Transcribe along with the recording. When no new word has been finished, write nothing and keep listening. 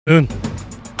We're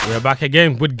back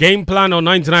again with Game Plan on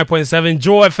 99.7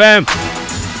 Joe FM.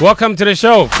 Welcome to the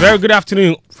show. Very good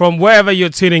afternoon from wherever you're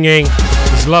tuning in.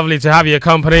 It's lovely to have your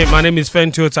company. My name is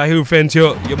Fentio Tahiru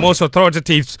Fentio, your most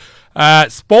authoritative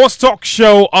sports talk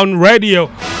show on radio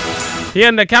here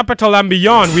in the capital and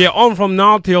beyond. We are on from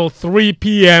now till 3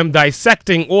 p.m.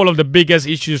 dissecting all of the biggest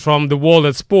issues from the world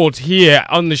of sports here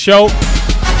on the show.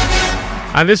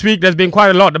 And this week there's been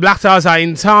quite a lot. The Black Stars are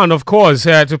in town, of course,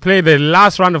 to play the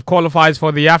last round of qualifiers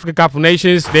for the Africa Cup of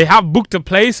Nations. They have booked a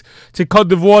place to Côte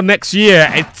d'Ivoire next year,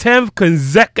 a 10th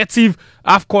consecutive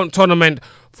AFCON tournament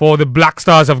for the Black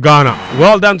Stars of Ghana.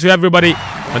 Well done to everybody.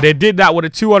 And they did that with a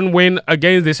 2-1 win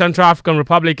against the Central African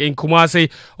Republic in Kumasi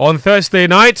on Thursday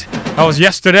night. That was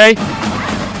yesterday.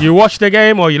 You watched the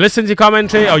game, or you listened to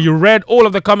commentary, or you read all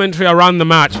of the commentary around the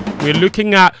match. We're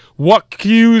looking at what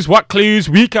cues, what clues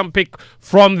we can pick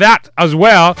from that as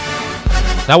well.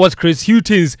 That was Chris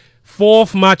Hughton's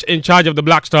 4th match in charge of the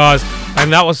Black Stars,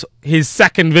 and that was his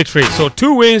 2nd victory. So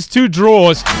 2 wins, 2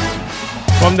 draws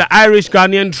from the Irish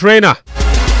Ghanaian trainer.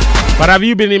 But have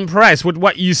you been impressed with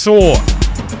what you saw?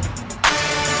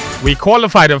 We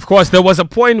qualified, of course. There was a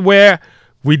point where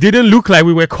we didn't look like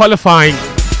we were qualifying.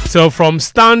 So from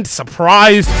stunned,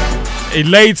 surprised,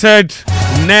 elated,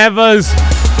 nervous,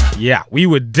 yeah, we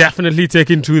were definitely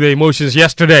taken through the emotions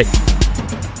yesterday.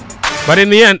 But in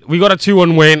the end, we got a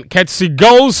 2-1 win. Courtesy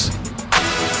goals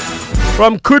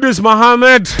from Kudus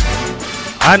Mohammed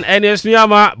and Enes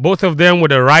Nyama, both of them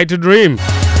with a right to dream.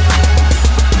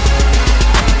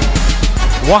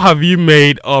 What have you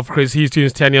made of Chris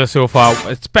Hughton's tenure so far,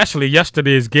 especially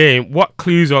yesterday's game? What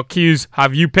clues or cues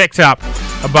have you picked up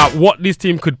about what this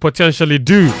team could potentially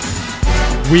do?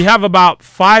 We have about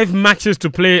 5 matches to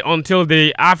play until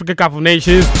the Africa Cup of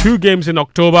Nations, 2 games in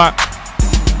October.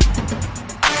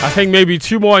 I think maybe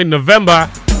 2 more in November,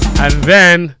 and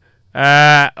then,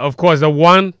 of course, the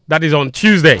one that is on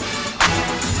Tuesday.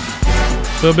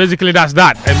 So basically that's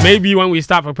that. And maybe when we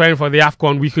start preparing for the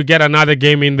AFCON, we could get another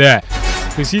game in there.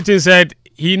 Chris Hughton said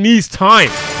he needs time.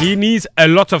 He needs a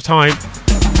lot of time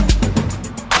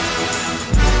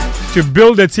to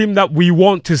build a team that we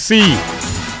want to see.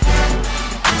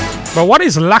 But what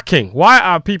is lacking? Why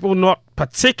are people not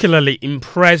particularly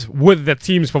impressed with the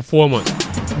team's performance?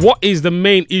 What is the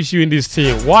main issue in this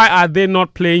team? Why are they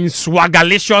not playing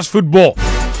swagalicious football?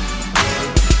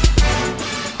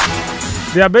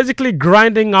 They are basically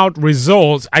grinding out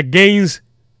results against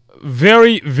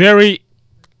very,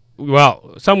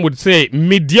 well, some would say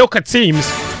mediocre teams.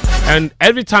 And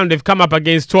every time they've come up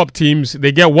against top teams,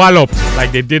 they get walloped,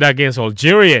 like they did against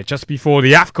Algeria just before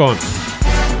the AFCON.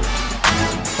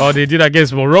 Or they did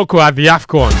against Morocco at the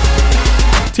AFCON.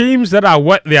 Teams that are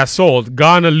worth their salt,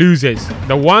 Ghana loses.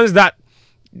 The ones that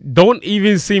don't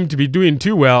even seem to be doing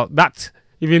too well, that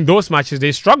even those matches,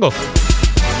 they struggle.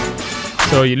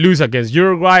 So you lose against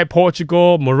Uruguay,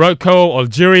 Portugal, Morocco,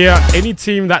 Algeria, any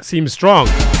team that seems strong.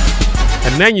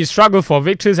 And then you struggle for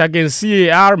victories against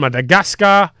CAR,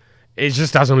 Madagascar. It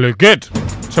just doesn't look good.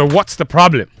 So what's the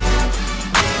problem?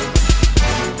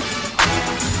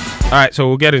 Alright, so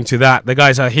we'll get into that. The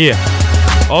guys are here.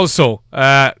 Also,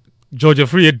 Georgia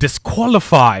Freer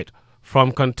disqualified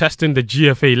from contesting the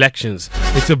GFA elections.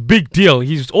 It's a big deal.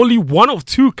 He's only one of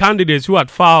 2 candidates who had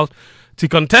filed to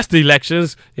contest the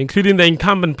elections, including the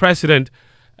incumbent president,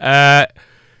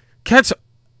 Ket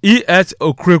E.S.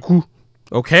 Okreku.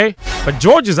 Okay? But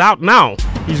George is out now.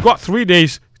 He's got 3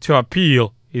 days to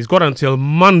appeal. He's got until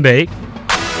Monday.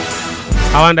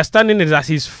 Our understanding is that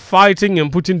he's fighting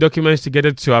and putting documents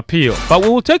together to appeal. But we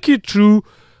will take you through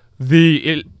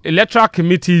the Electoral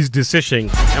Committee's decision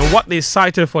and what they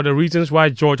cited for the reasons why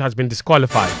George has been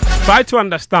disqualified. Try to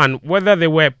understand whether there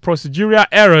were procedural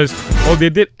errors or they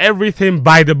did everything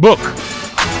by the book.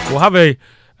 We'll have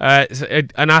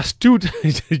an astute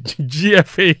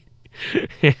GFA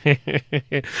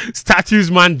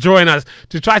statutes man join us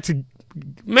to try to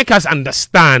make us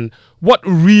understand what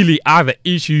really are the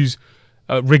issues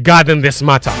regarding this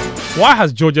matter. Why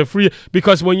has Georgia Freer?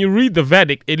 Because when you read the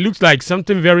verdict, it looks like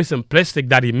something very simplistic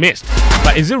that he missed.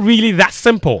 But is it really that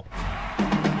simple?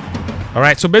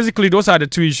 Alright, so basically those are the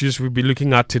 2 issues we'll be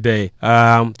looking at today.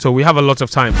 So we have a lot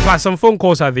of time. Plus some phone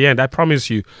calls at the end, I promise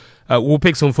you. We'll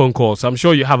pick some phone calls. I'm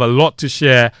sure you have a lot to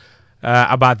share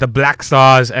about the Black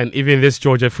Stars and even this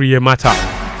Georgia Freer matter.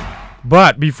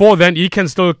 But before then, you can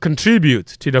still contribute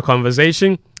to the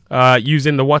conversation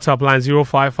using the WhatsApp line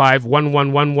 055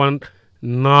 1111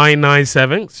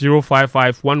 997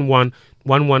 055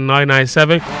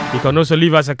 1111 You can also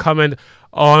leave us a comment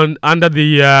on under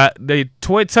the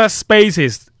Twitter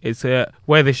Spaces. It's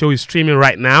where the show is streaming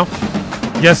right now.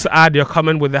 Just add your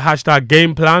comment with the hashtag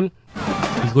game plan.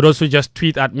 You could also just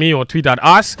tweet at me or tweet at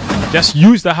us. Just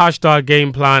use the hashtag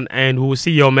game plan and we will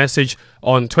see your message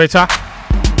on Twitter.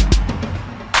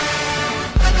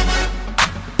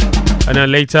 And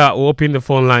then later we'll open the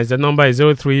phone lines. The number is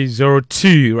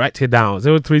 0302. Write it down.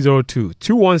 0302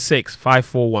 216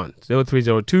 541.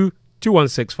 0302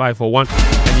 216 541.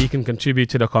 And you can contribute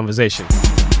to the conversation.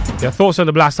 Your thoughts on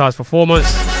the Black Stars'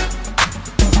 performance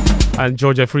and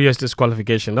Georgia Freya's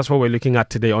disqualification. That's what we're looking at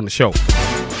today on the show.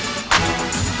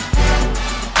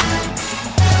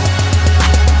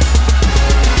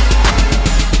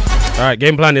 All right,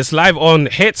 Game Plan is live on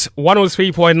Hits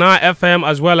 103.9 FM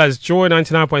as well as Joy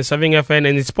 99.7 FM,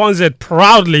 and it's sponsored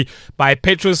proudly by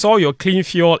Petrosol, your clean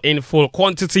fuel in full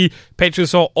quantity.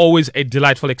 Petrosol, always a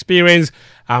delightful experience.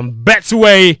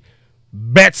 Betway,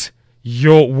 bet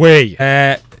your way.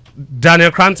 Daniel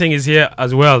Cranting is here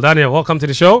as well. Daniel, welcome to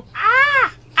the show.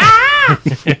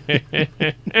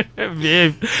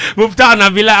 Muftar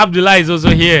Nabila Abdullah is also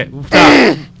here.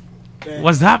 Muftar.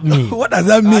 What's that mean? What does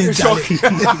that mean?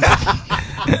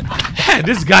 Hey,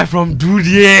 this guy from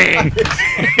Dudier.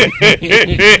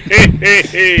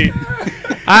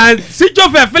 And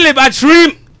Sichofe Philip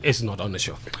Atrim is not on the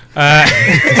show. I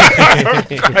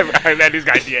let this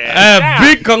guy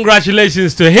big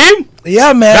congratulations to him.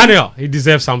 Yeah, man. Daniel, he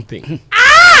deserves something.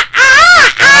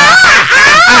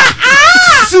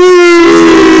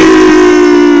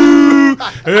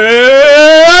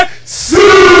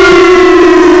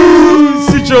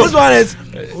 This one is,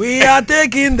 we are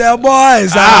taking the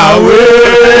boys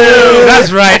away.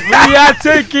 That's right. We are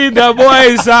taking the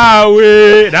boys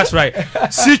away. That's right.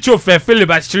 Sichofe Philip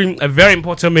Atrim, a very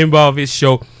important member of his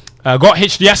show, got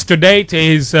hitched yesterday to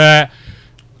his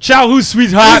childhood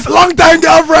sweetheart. His long-time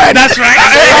girlfriend. That's right.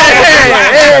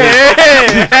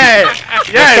 Hey.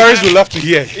 Yes. Stories we love to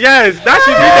hear. Yes, that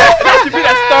should be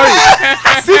the story.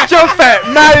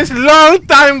 Sichofe marries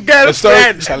long-time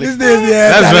girlfriend. These days,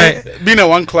 yeah. That's right. Being a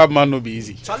one club man will be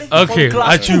easy. Okay,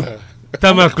 at you.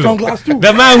 From class 2.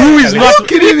 The man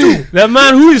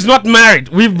who is not married.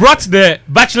 We brought the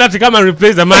bachelor to come and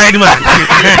replace the married man.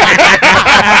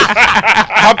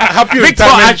 Happy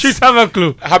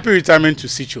retirement. Happy retirement to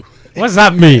Sicho. What's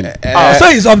that mean? So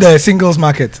he's off the singles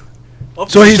market.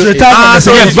 So he's retired.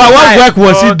 Yes, but what work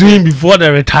was he doing before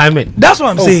the retirement? That's what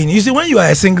I'm saying. You see, when you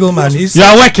are a single man, you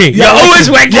are working. You're always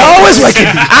working. You're always working.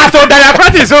 I thought that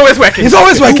apprentice is always working. He's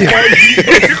always working.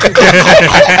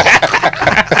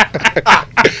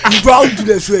 He's proud to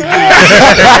the swing. I'm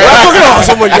talking about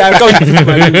somebody. I'm talking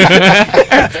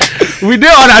we did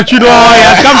on that, you know.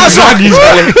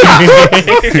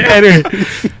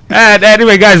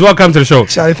 Anyway, guys, welcome to the show.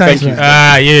 Charlie, thanks, man.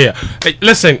 Yeah.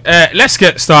 Listen, let's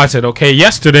get started, okay?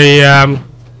 Yesterday,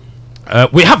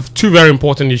 we have two very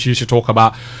important issues to talk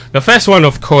about. The first one,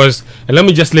 of course, and let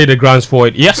me just lay the grounds for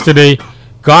it. Yesterday,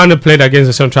 Ghana played against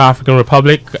the Central African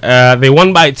Republic. They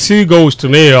won by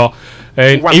 2-0.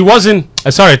 And it wasn't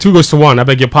 2-1, I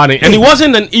beg your pardon, and it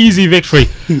wasn't an easy victory,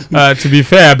 to be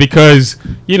fair, because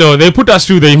they put us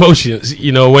through the emotions,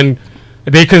 when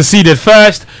they conceded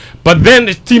first, but then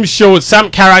the team showed some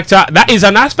character. That is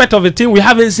an aspect of the team we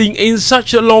haven't seen in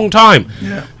such a long time.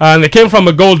 And they came from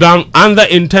a goal down under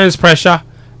intense pressure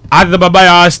at the Baba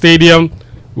Yara Stadium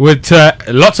with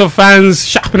lots of fans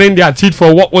sharpening their teeth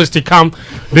for what was to come.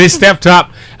 They stepped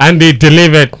up and they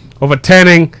delivered,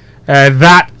 overturning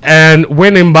that and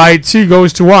winning by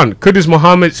 2-1. Kudus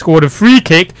Mohammed scored a free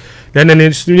kick. Then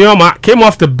Nyoma came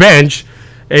off the bench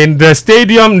in the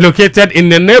stadium located in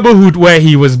the neighborhood where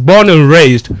he was born and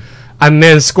raised, and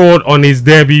then scored on his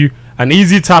debut. An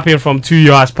easy tap-in from 2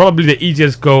 yards, probably the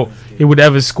easiest goal he would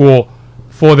ever score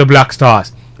for the Black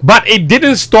Stars. But it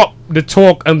didn't stop the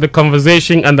talk and the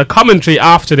conversation and the commentary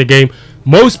after the game.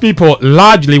 Most people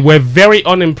largely were very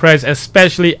unimpressed,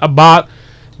 especially about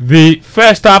the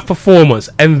first half performance,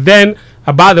 and then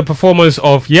about the performance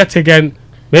of, yet again,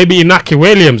 maybe Inaki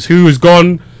Williams, who has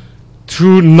gone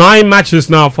through 9 matches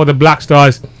now for the Black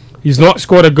Stars. He's not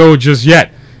scored a goal just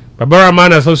yet. Barbara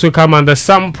Man has also come under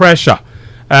some pressure.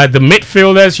 The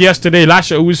midfielders yesterday,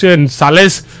 Lasha Usu and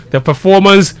Salis, the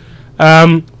performance,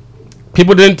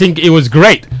 people didn't think it was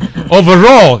great.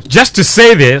 Overall, just to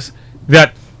say this,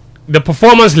 that the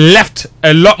performance left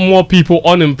a lot more people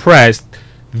unimpressed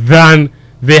than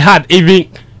they had even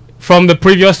from the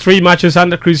previous 3 matches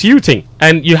under Chris Hughton.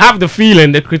 And you have the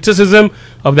feeling the criticism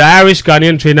of the Irish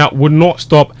Ghanaian trainer would not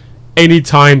stop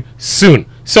anytime soon.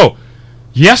 So,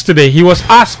 yesterday he was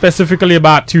asked specifically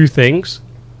about 2 things.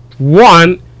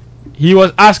 One, he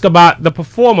was asked about the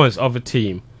performance of the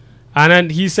team. And then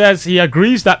he says he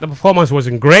agrees that the performance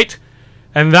wasn't great,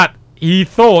 and that he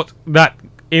thought that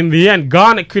in the end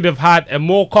Ghana could have had a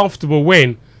more comfortable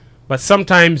win, but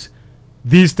sometimes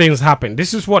these things happen.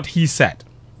 This is what he said.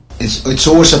 It's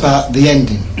always about the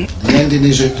ending. The ending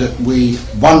is that we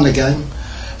won the game.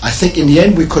 I think in the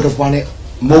end we could have won it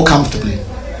more comfortably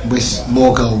with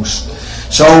more goals.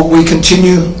 So we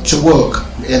continue to work.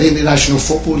 In international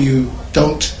football, you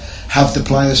don't have the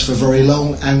players for very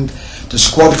long, and the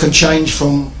squad can change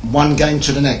from one game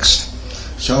to the next.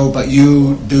 So, but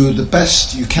you do the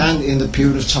best you can in the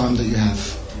period of time that you have.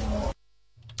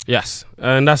 Yes,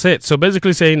 and that's it. So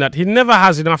basically saying that he never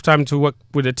has enough time to work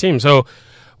with the team. So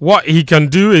what he can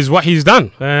do is what he's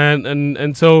done.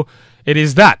 And so it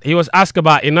is that. He was asked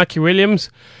about Inaki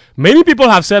Williams. Many people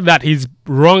have said that he's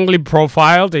wrongly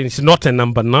profiled and he's not a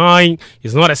number 9.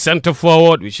 He's not a centre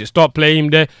forward. We should stop playing him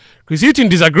there. Chris Hughton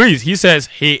disagrees. He says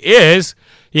he is.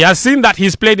 He has seen that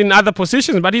he's played in other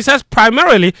positions, but he says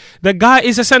primarily the guy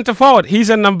is a centre forward. He's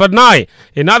a number 9.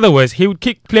 In other words, he would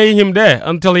keep playing him there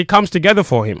until he comes together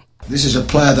for him. This is a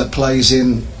player that plays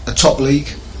in a top league,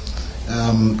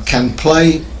 can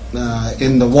play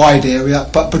in the wide area,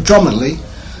 but predominantly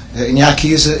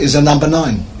Iñaki is a number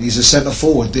 9. He's a centre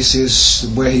forward. This is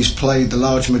where he's played the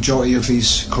large majority of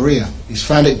his career. He's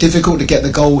found it difficult to get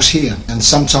the goals here, and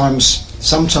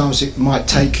sometimes it might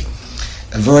take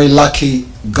a very lucky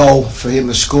goal for him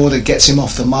to score that gets him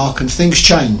off the mark, and things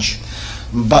change.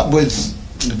 But with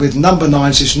number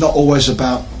 9s, it's not always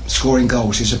about scoring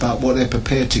goals. It's about what they're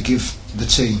prepared to give the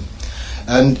team.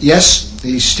 And yes,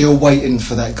 he's still waiting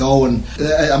for that goal, and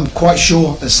I'm quite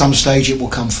sure at some stage it will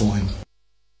come for him.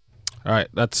 All right,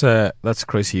 that's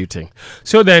Chris Hughton.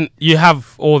 So then you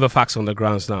have all the facts on the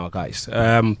grounds now, guys.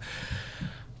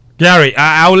 Gary,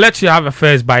 I'll let you have a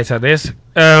first bite at this.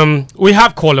 We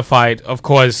have qualified, of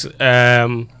course.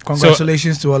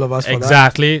 Congratulations to all of us for that.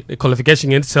 Exactly. The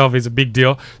qualification in itself is a big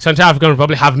deal. Central African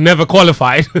Republic have never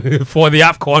qualified for the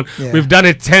AFCON. Yeah. We've done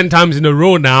it 10 times in a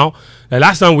row now. The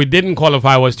last time we didn't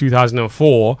qualify was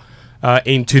 2004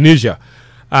 in Tunisia.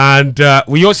 And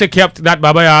we also kept that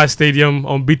Baba Yara Stadium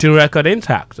unbeaten record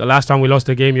intact. The last time we lost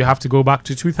a game, you have to go back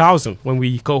to 2000 when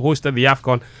we co-hosted the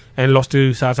AFCON and lost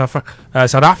to South Africa.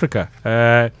 Let's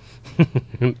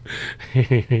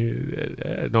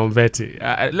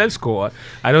go.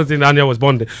 I don't think Daniel was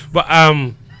born there. But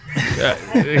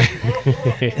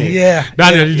yeah.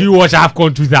 Daniel, did you watch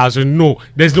AFCON 2000? No,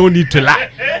 there's no need to lie.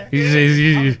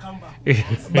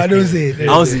 But don't say it.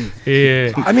 I'll see.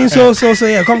 Yeah. I mean, so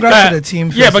yeah. Congrats to the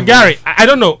team. Yeah, but Gary, I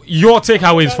don't know your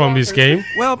takeaways from this game.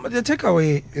 Well, the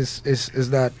takeaway is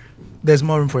that there's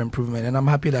more room for improvement, and I'm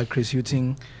happy that Chris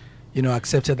Hughton,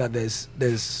 accepted that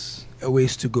there's a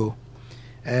ways to go.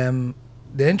 The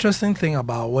interesting thing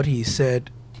about what he said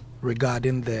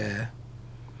regarding the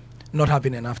not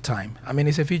having enough time. I mean,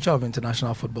 it's a feature of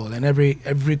international football, and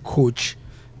every coach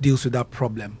deals with that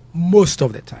problem most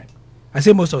of the time. I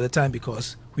say most of the time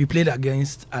because we played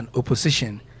against an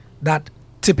opposition that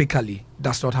typically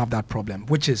does not have that problem,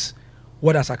 which is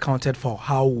what has accounted for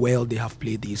how well they have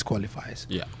played these qualifiers.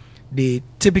 Yeah. They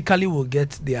typically will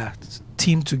get their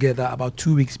team together about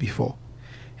 2 weeks before.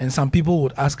 And some people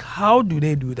would ask, how do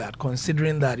they do that,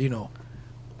 considering that,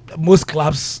 most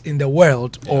clubs in the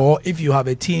world, or if you have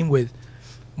a team with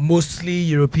mostly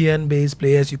European-based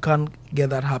players, you can't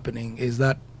get that happening. Is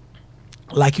that,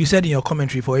 like you said in your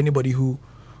commentary, for anybody who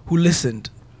listened,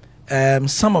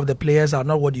 some of the players are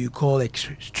not what you call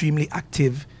extremely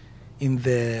active in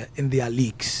their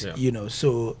leagues,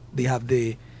 so they have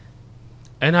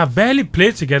and I've barely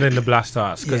played together in the Black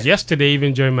Stars, because yesterday,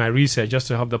 even during my research, just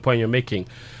to help the point you're making,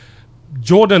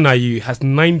 Jordan Ayew has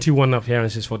 91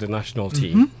 appearances for the national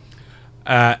team.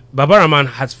 Baba Rahman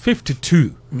has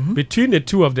 52. Between the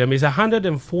two of them is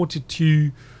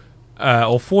 142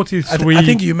 or 43. I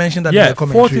think you mentioned that in the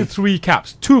commentary. 43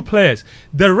 caps, 2 players.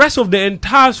 The rest of the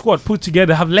entire squad put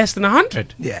together have less than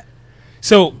 100. Yeah.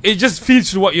 So it just feeds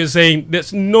to what you're saying.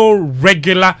 There's no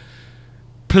regular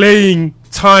playing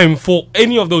time for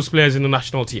any of those players in the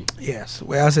national team. Yes,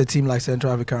 whereas a team like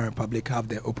Central African Republic have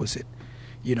the opposite.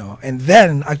 And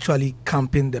then actually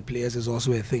camping the players is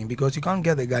also a thing, because you can't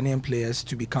get the Ghanaian players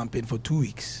to be camping for 2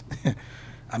 weeks.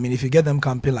 I mean, if you get them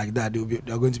camping like that,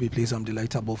 they're going to be playing some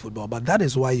delectable football. But that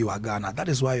is why you are Ghana. That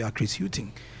is why you are Chris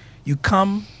Hughton. You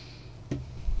come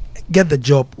get the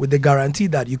job with the guarantee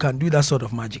that you can do that sort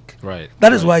of magic. Right.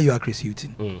 That is why you are Chris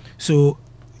Hughton. So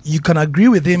you can agree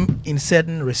with him in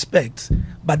certain respects,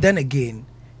 but then again,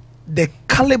 the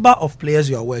caliber of players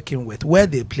you are working with, where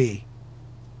they play,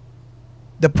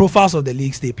 the profiles of the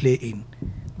leagues they play in,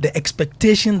 the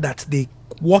expectation that they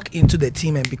walk into the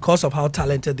team, and because of how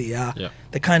talented they are, Yeah.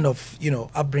 the kind of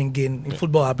upbringing,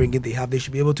 football upbringing they have, they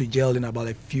should be able to gel in about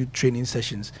a few training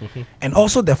sessions. And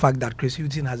also the fact that Chris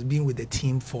Hughton has been with the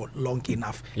team for long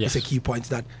enough Yes. is a key point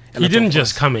that He didn't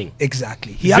just come in.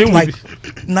 Exactly. He He's had been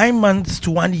like 9 months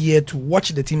to 1 year to watch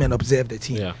the team and observe the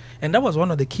team. Yeah. And that was one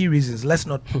of the key reasons. Let's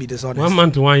not be dishonest. 1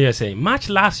 month to 1 year, saying March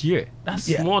last year. That's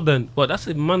Yeah. more than that's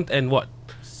a month and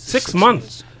 6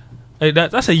 months.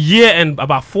 That's a year and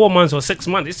about 4 months or 6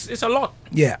 months. It's a lot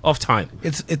Yeah. of time.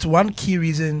 It's one key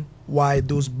reason why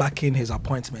those backing his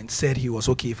appointment said he was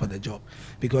okay for the job,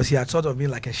 because he had sort of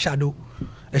been like a shadow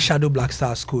Black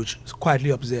Stars coach, quietly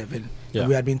observing. Yeah.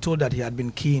 We had been told that he had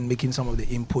been key in making some of the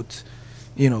input,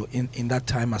 in that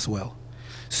time as well.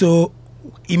 So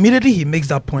immediately he makes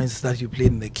that point that you played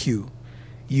in the queue.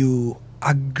 You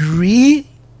agree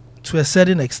to a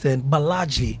certain extent, but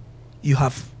largely you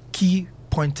have key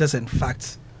pointers and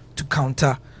facts to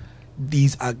counter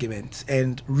these arguments.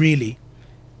 And really,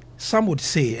 some would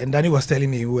say, and Danny was telling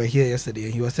me, we were here yesterday,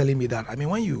 and he was telling me that, I mean,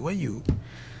 when you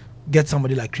get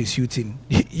somebody like Chris Hughton,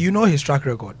 you know his track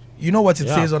record. You know what it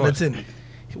says on the tin.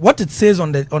 What it says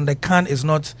on the can is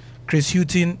not Chris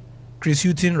Hughton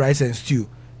rice and stew,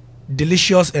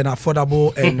 delicious and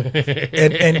affordable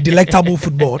and delectable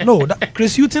football. No,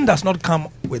 Chris Hughton does not come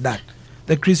with that.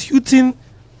 The Chris Hughton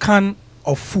can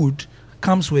of food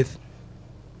comes with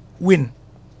win.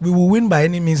 We will win by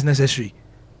any means necessary.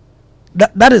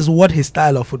 That is what his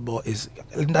style of football is.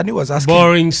 Danny was asking,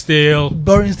 Boring still.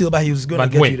 but he was going to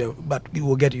get win. you the, but he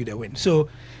will get you the win. So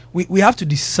we have to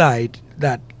decide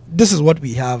that this is what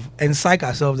we have and psych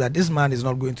ourselves that this man is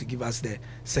not going to give us the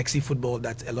sexy football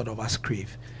that a lot of us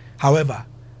crave. However,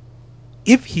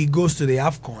 if he goes to the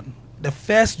AFCON, the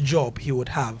first job he would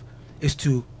have is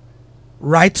to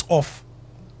write off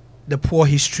the poor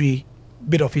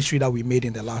bit of history that we made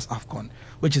in the last AFCON,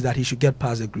 which is that he should get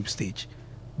past the group stage.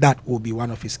 That will be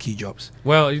one of his key jobs.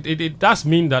 Well, it does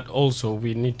mean that also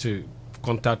we need to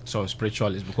contact some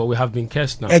spiritualists because we have been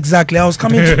cursed now. Exactly. I was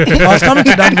coming to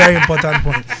that very important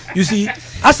point. You see, You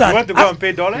want to go and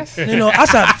pay dollars?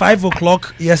 as at 5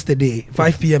 o'clock yesterday,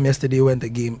 5 p.m. yesterday when the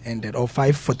game ended, or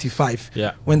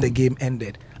 5:45 when the game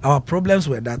ended, our problems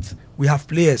were that we have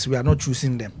players, we are not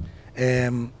choosing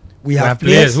them. We have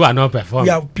players who are not performing. We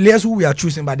have players who we are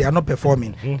choosing, but they are not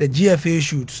performing. The GFA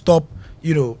should stop,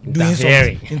 doing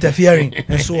something, interfering,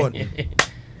 and so on.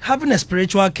 Having a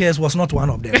spiritual curse was not one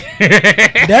of them.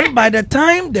 Then by the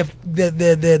time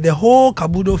the whole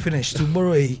Kabudo finished, to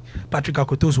borrow a Patrick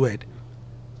Akoto's word,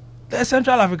 the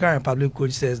Central African Republic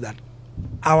coach says that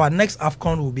our next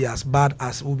AFCON will be as bad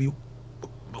as will be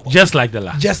just like the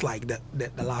last. Just like the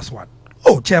last one.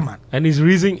 Oh, chairman. And his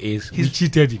reason is we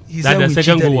cheated him. He That said the we second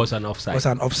cheated goal him. was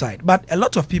an offside. But a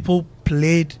lot of people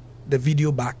played the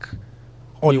video back.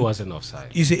 It wasn't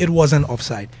offside. You see, it wasn't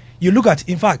offside. You look at,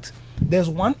 in fact, there's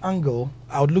one angle,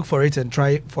 I would look for it and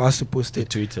try for us to post it.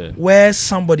 Twitter. Where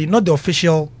somebody, not the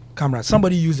official camera,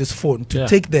 somebody used his phone to Yeah.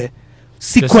 take the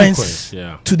sequence,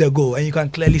 sequence, to the goal, and you can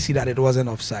clearly see that it wasn't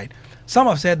offside. Some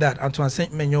have said that Antoine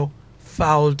Saint-Maignan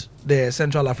fouled the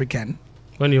Central African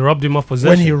When he robbed him of possession.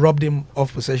 when he robbed him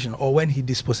of possession, or when he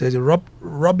dispossessed him.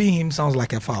 Robbing him sounds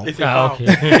like a foul. It's a foul.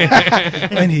 Okay.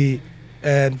 When he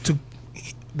took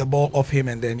the ball off him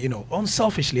and then,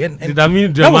 unselfishly. And Did that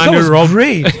mean that was Dramani robbed?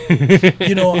 great.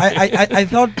 I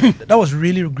thought that was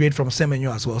really great from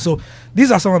Semenyo as well. So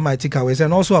these are some of my takeaways,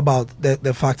 and also about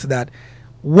the fact that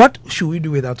what should we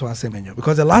do with Antoine Semenyo?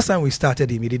 Because the last time we started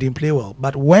him, he didn't play well.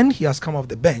 But when he has come off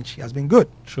the bench, he has been good.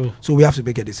 True. So we have to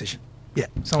make a decision. Yeah.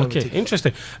 Okay,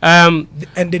 interesting. And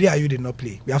the day you did not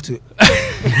play. We have to.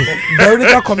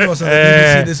 Veronica Comey was on the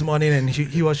BBC this morning, and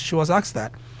she was asked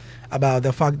that about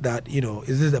the fact that,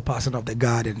 is this the person of the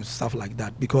guard and stuff like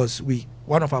that? Because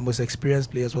one of our most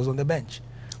experienced players was on the bench.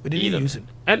 We didn't use him.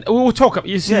 And we will talk.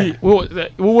 You see, Yeah. we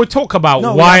will talk about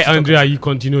No, we why have to talk Andre Ayew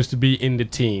continues to be in the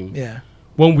team. Yeah.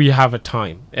 When we have a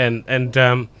time, and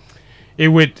it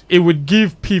would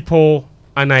give people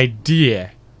an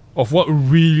idea of what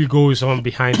really goes on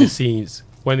behind the scenes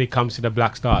when it comes to the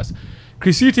Black Stars.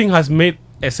 Chris Hughton has made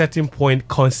a certain point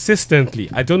consistently.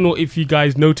 I don't know if you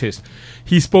guys noticed.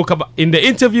 He spoke about in the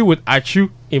interview with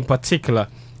Achu in particular.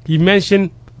 He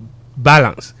mentioned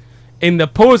balance in the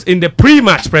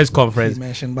pre-match press conference.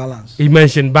 He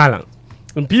mentioned balance.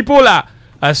 And people are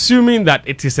assuming that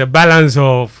it is a balance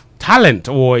of talent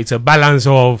or it's a balance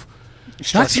of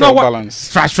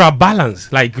structural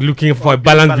balance, like looking for a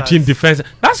balance between defense.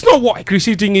 That's not what Chris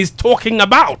Hughton is talking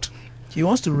about. He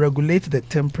wants to regulate the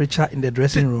temperature in the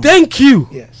dressing room. Thank you.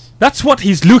 Yes. That's what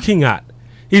he's looking at.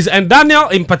 And Daniel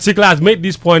in particular has made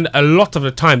this point a lot of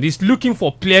the time. He's looking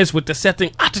for players with a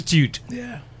certain attitude.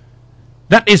 Yeah.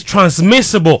 That is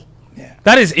transmissible. Yeah.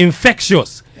 That is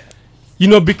infectious. Yeah. You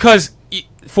know, because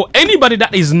for anybody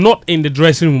that is not in the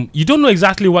dressing room, you don't know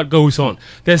exactly what goes on.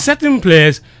 There are certain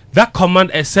players that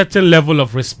command a certain level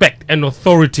of respect and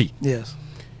authority. Yes.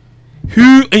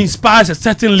 Who inspires a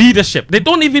certain leadership. They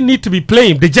don't even need to be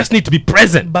playing. They just need to be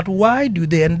present. But why do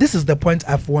they, and this is the point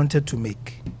I've wanted to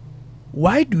make,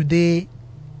 why do they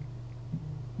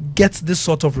get this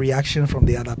sort of reaction from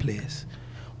the other players?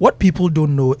 What people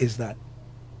don't know is that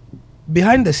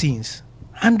behind the scenes,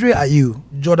 Andre Ayew,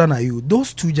 Jordan Ayew,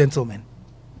 those two gentlemen,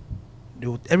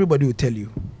 everybody will tell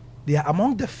you, they are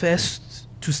among the first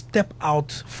to step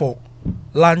out for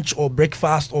lunch or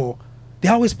breakfast, or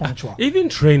they're always punctual. Even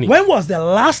training. When was the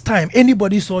last time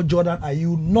anybody saw Jordan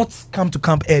Ayew not come to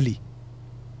camp early?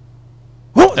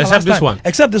 Except this one.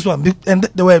 Except this one. And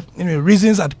there were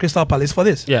reasons at Crystal Palace for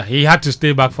this. Yeah, he had to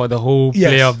stay back for the whole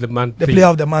player of the month thing. The player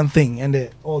of the month thing and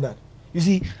all that. You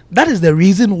see, that is the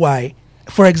reason why,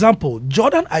 for example,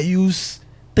 Jordan Ayew's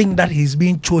thing that he's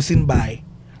being chosen by.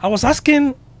 I was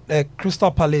asking a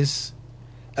Crystal Palace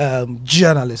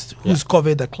journalist who's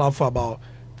covered the club for about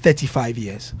 35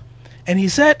 years. And he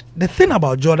said the thing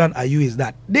about Jordan Ayew is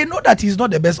that they know that he's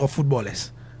not the best of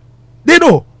footballers. They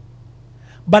know.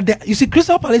 But you see,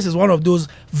 Crystal Palace is one of those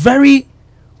very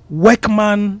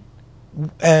workman,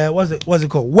 what's it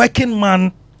called? Working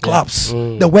man clubs,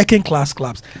 the working class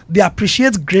clubs. They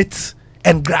appreciate grit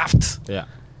and graft. Yeah.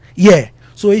 Yeah.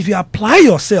 So if you apply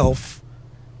yourself,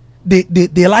 they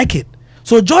like it.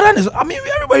 So Jordan is, I mean,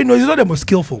 everybody knows he's not the most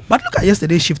skillful. But look at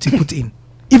yesterday's shift he put in,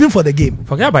 even for the game.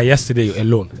 Forget about yesterday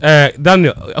alone.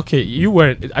 Daniel, okay,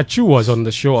 Achu was on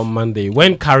the show on Monday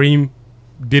when Karim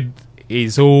did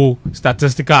his whole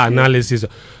statistical analysis.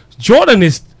 Jordan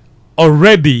is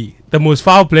already the most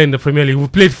foul player in the Premier League. We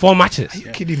played 4 matches. Are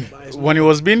you kidding me? When he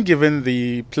was being given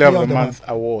the Player of the Month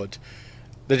award,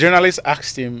 the journalist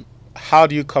asked him, how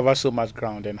do you cover so much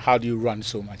ground and how do you run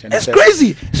so much? And it's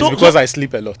crazy. It's because I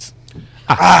sleep a lot.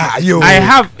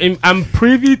 I'm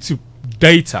privy to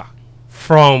data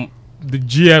from the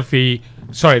GFA,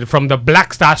 from the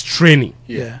Black Stars training.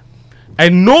 Yeah.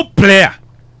 And no player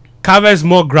covers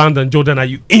more ground than Jordan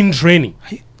Ayew in training.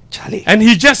 Charlie. And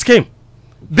he just came.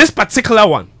 This particular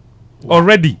one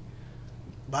already.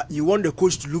 But you want the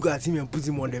coach to look at him and put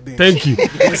him on the bench. Thank you.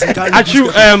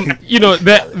 Actually, you know,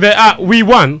 we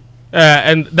won,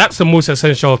 and that's the most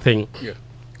essential thing. Yeah.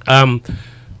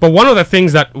 But one of the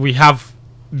things that we have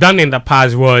done in the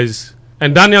past was,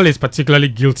 and Daniel is particularly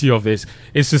guilty of this,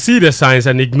 is to see the signs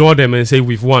and ignore them and say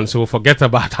we've won. So forget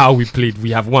about how we played. We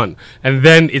have won, and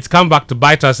then it's come back to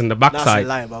bite us in the backside.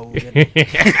 That's a lie, but we'll get it.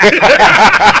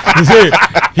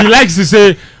 He likes to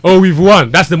say, "Oh, we've won."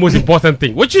 That's the most important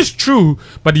thing, which is true.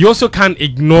 But you also can't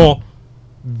ignore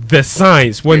the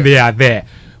signs when they are there.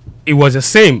 It was the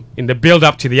same in the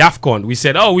build-up to the AFCON. We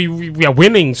said, "Oh, we are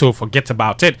winning, so forget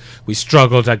about it." We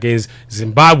struggled against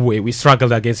Zimbabwe. We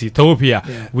struggled against Ethiopia.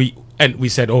 Yeah. We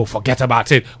said, "Oh, forget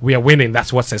about it. We are winning.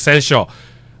 That's what's essential."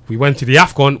 We went to the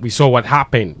AFCON. We saw what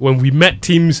happened when we met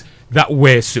teams that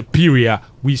were superior.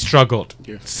 We struggled.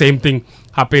 Yeah. Same thing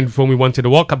happened when we went to the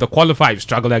World Cup. The qualifiers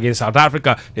struggled against South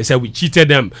Africa. They said we cheated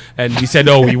them, and we said,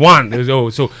 "Oh, we won."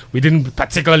 So we didn't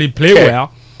particularly play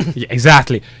well. Yeah,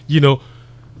 exactly. You know.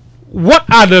 What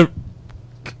are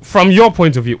from your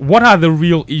point of view, what are the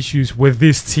real issues with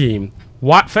this team?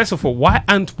 First of all, why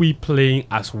aren't we playing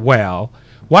as well?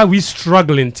 Why are we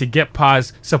struggling to get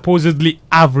past supposedly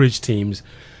average teams?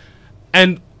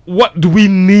 And what do we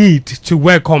need to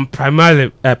work on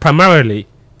primarily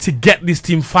to get this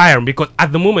team firing? Because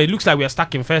at the moment, it looks like we are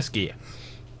stuck in first gear.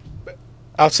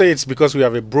 I'll say it's because we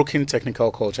have a broken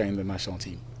technical culture in the national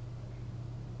team.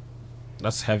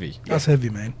 That's heavy. That's heavy,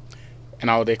 man. And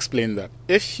I would explain that.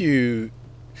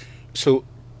 So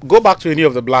go back to any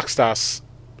of the Black Stars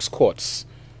squads,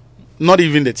 not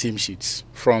even the team sheets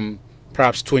from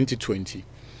perhaps 2020.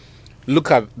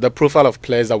 Look at the profile of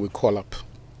players that we call up.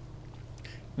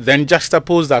 Then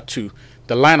juxtapose that to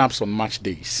the lineups on match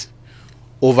days.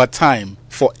 Over time,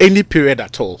 for any period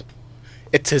at all,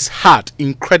 it is hard,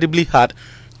 incredibly hard,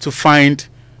 to find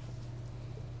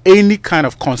any kind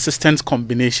of consistent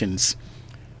combinations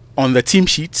on the team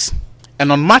sheets.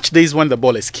 And on match days when the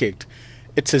ball is kicked,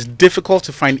 it is difficult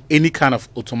to find any kind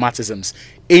of automatisms,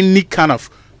 any kind of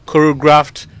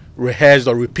choreographed, rehearsed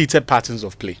or repeated patterns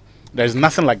of play. There is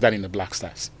nothing like that in the Black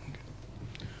Stars.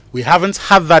 We haven't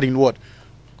had that in what?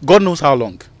 God knows how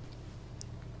long.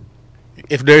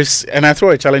 If there's, and I throw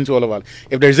a challenge to all of us,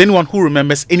 if there's anyone who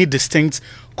remembers any distinct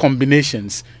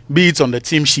combinations, be it on the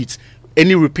team sheet,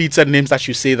 any repeated names that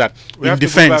you say that We in have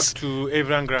defense to go back to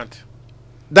Abraham Grant.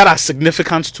 that are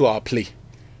significant to our play.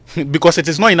 Because it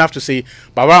is not enough to say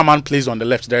Babaraman plays on the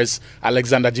left, there's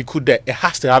Alexander Jiku there. It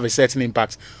has to have a certain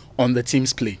impact on the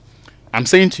team's play. I'm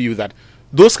saying to you that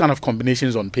those kind of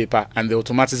combinations on paper and the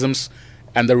automatisms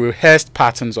and the rehearsed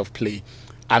patterns of play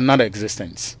are not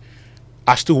existent.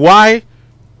 As to why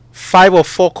 5 or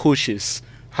 4 coaches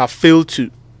have failed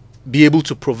to be able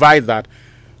to provide that,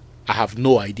 I have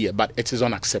no idea, but it is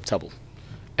unacceptable.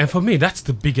 And for me, that's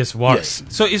the biggest worry. Yes.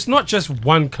 So it's not just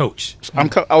one coach.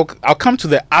 I'll come to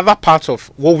the other part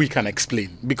of what we can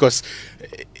explain, because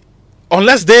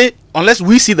unless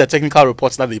we see the technical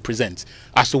reports that they present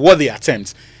as to what they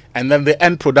attempt and then the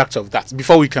end product of that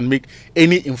before we can make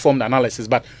any informed analysis.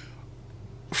 But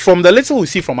from the little we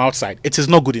see from outside, it is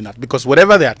not good enough, because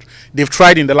whatever they've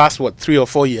tried in the last 3 or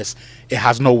 4 years, it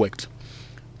has not worked.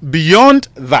 Beyond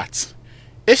that,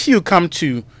 if you come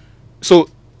to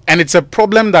and it's a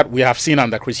problem that we have seen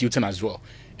under Chris Hughton as well.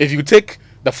 If you take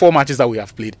the 4 matches that we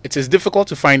have played, it is difficult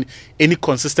to find any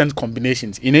consistent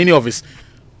combinations in any of his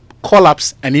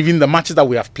call-ups, and even the matches that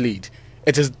we have played.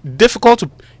 It is difficult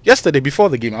to... Yesterday, before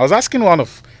the game, I was asking one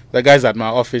of the guys at my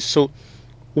office, so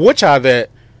which are the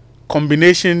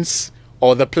combinations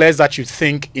or the players that you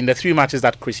think in the 3 matches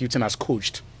that Chris Hughton has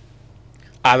coached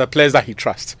are the players that he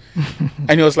trusts?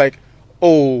 And he was like,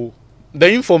 oh...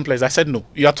 the informed players. I said, no.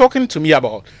 You are talking to me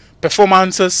about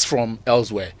performances from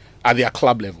elsewhere at their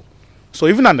club level. So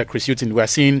even under Chris Hughton, we are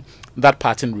seeing that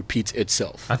pattern repeat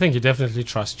itself. I think you definitely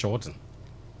trust Jordan.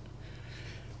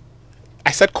 I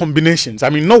said combinations.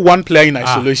 I mean, not one player in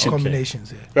isolation.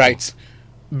 Combinations, yeah. Right.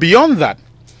 Beyond that,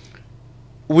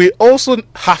 we also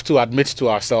have to admit to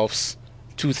ourselves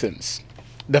 2 things.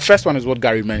 The first one is what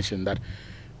Gary mentioned, that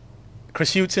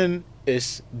Chris Hughton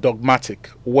is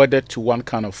dogmatic, wedded to one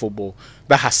kind of football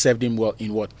that has served him well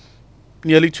in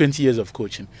nearly 20 years of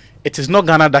coaching. It is not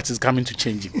Ghana that is coming to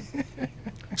change him.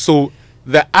 So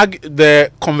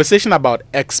the conversation about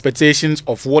expectations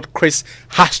of what Chris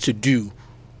has to do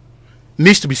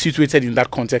needs to be situated in that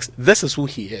context. This is who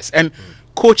he is. And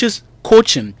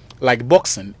coaching, like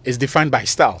boxing, is defined by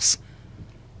styles.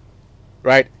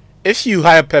 Right? If you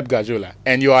hire Pep Guardiola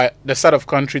and you are the sort of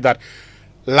country that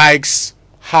likes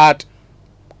hard,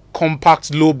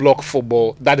 compact, low block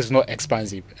football that is not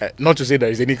expansive, not to say there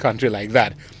is any country like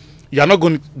that, you are not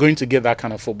going to get that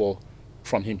kind of football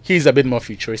from him. He's a bit more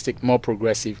futuristic, more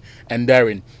progressive, and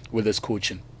daring with his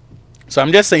coaching. So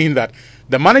I'm just saying that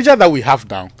the manager that we have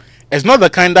now is not the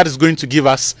kind that is going to give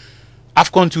us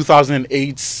AFCON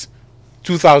 2008,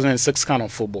 2006 kind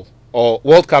of football, or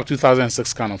World Cup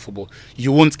 2006 kind of football.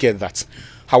 You won't get that.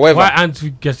 However, why aren't we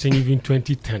getting even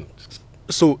 2010?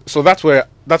 So that's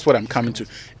what I'm coming to.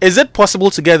 Is it possible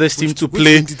to get this team to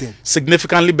play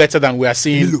significantly better than we are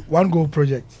seeing? One goal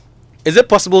project. Is it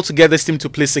possible to get this team to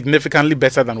play significantly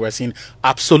better than we're seeing?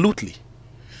 Absolutely.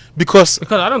 Because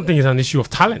I don't think it's an issue of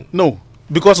talent. No.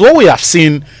 Because what we have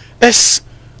seen is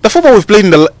the football we've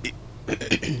played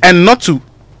and not to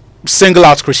single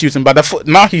out Chris Hughton, but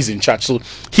now he's in charge, so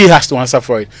he has to answer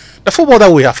for it. The football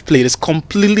that we have played is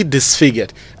completely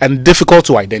disfigured and difficult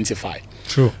to identify.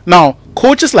 True. Now,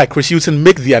 coaches like Chris Hughton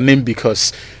make their name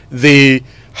because they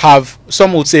have,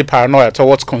 some would say, paranoia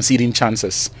towards conceding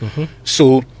chances.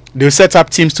 So they'll set up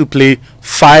teams to play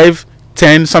 5,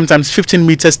 10, sometimes 15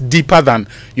 meters deeper than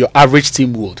your average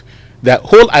team would. The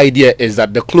whole idea is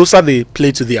that the closer they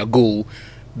play to their goal,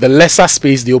 the lesser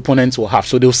space the opponents will have.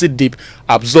 So they'll sit deep,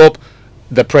 absorb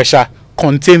the pressure,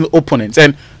 contain the opponents.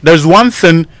 And there's one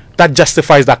thing that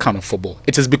justifies that kind of football.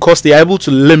 It is because they are able to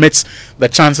limit the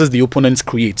chances the opponents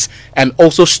create and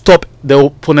also stop the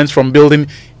opponents from building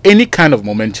any kind of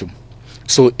momentum.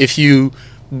 So if you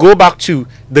go back to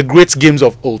the great games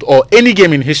of old, or any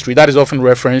game in history that is often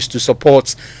referenced to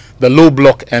support the low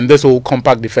block and this whole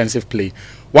compact defensive play,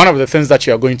 one of the things that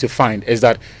you are going to find is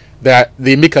that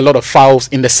they make a lot of fouls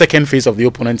in the second phase of the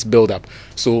opponent's build-up.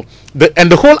 So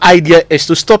the whole idea is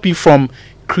to stop you from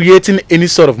creating any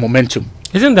sort of momentum.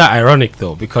 Isn't that ironic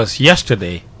though? Because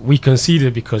yesterday we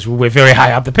conceded because we were very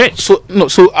high up the pitch. So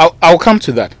I'll come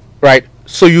to that, right?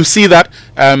 So you see that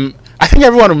I think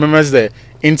everyone remembers the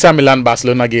Inter Milan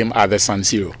Barcelona game at the San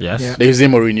Siro. Yes. Yeah. The Jose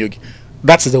Mourinho.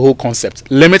 That's the whole concept.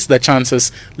 Limits the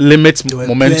chances, limits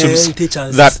momentums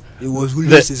that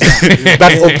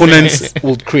that opponents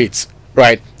would create,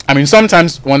 right? I mean,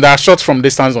 sometimes when there are shots from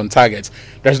distance on target,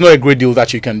 there's not a great deal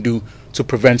that you can do to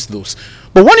prevent those.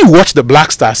 But when you watch the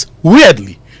Black Stars,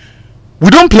 weirdly, we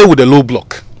don't play with a low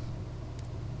block.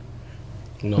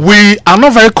 No. We are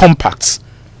not very compact,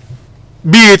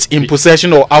 be it in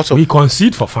possession or out of. We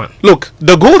concede for fun. Look,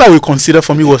 the goal that we considered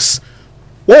for me was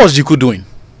What was Jiku doing?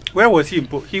 Where was he?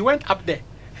 He went up there.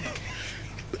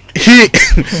 He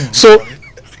so,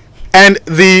 and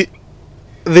the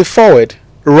forward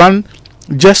ran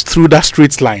just through that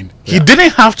straight line. He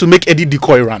didn't have to make any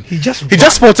decoy run. He just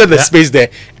spotted the space there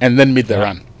and then made the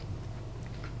run.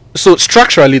 So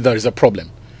structurally there is a problem,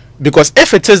 because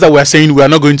if it is that we are saying we are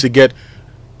not going to get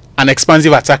an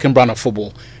expansive attacking brand of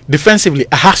football, defensively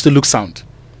it has to look sound.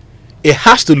 It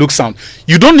has to look sound.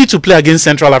 You don't need to play against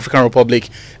Central African Republic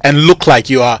and look like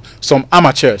you are some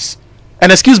amateurs.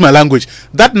 And excuse my language,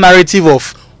 that narrative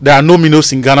of there are no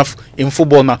minnows in Ghana in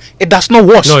football now, it does not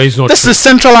wash. No, it's not. This is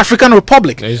Central African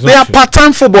Republic. They are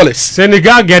part-time footballers.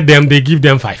 Senegal get them, they give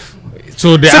them 5.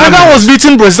 So Senegal was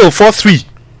beating Brazil 4-3,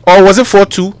 or was it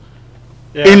 4-2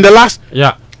 in the last?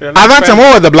 Yeah. At that time,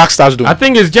 what were the Black Stars doing? I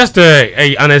think it's just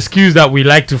an excuse that we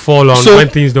like to fall on when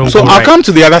things don't go So I'll right. come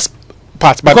to the other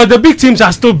part, but because the big teams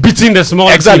are still beating the small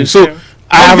teams. So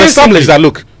I have established that,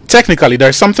 look, technically there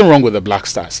is something wrong with the Black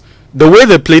Stars. The way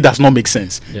they play does not make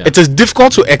sense. It is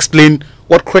difficult to explain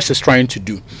what Chris is trying to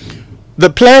do. The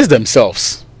players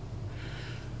themselves,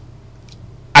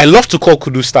 I love to call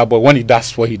Kudu Starboy when he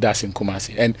does what he does in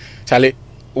Kumasi. And Charlie,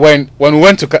 when we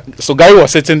went to so Gary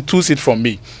was sitting 2 seats from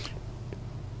me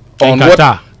on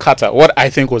Qatar, what I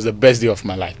think was the best day of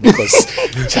my life, because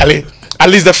Charlie, at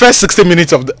least the first 60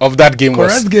 minutes of that game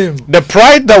was the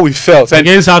pride that we felt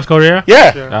against South Korea.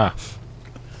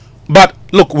 But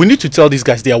look, we need to tell these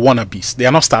guys they are wannabes. They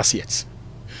are not stars yet.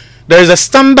 There is a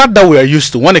standard that we are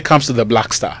used to when it comes to the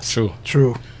Black Stars.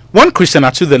 True. When Christian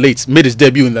Atsu the late made his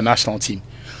debut in the national team,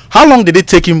 how long did it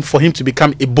take him for him to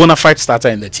become a bona fide starter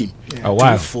in the team? A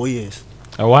while. 4 years.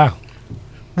 A while.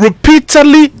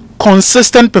 Repeatedly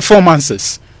consistent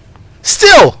performances.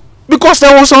 Still, because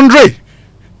there was Andre.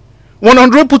 When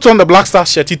Andre put on the Black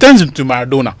Stars shirt, he turns into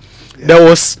Maradona. There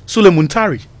was Sule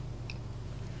Muntari.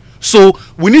 So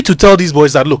we need to tell these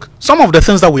boys that, look, some of the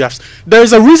things that we have, there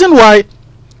is a reason why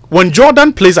when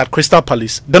Jordan plays at Crystal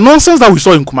Palace, the nonsense that we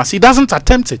saw in Kumasi, he doesn't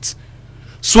attempt it.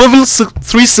 Swivel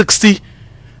 360,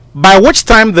 by which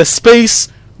time the space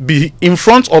be in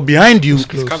front or behind you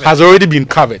has already been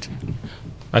covered.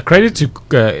 A credit to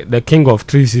the king of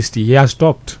 360, he has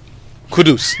stopped.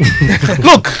 Kudos.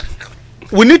 Look,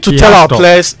 we need to tell our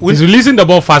players. He's releasing the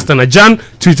ball faster, and Jan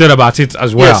tweeted about it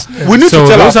as well. Yes, we need to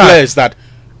tell our players that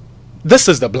this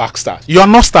is the Black Stars. You are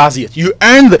not stars yet. You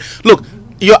earn the look.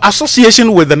 Your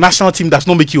association with the national team does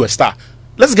not make you a star.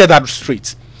 Let's get that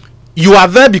straight. You are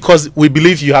there because we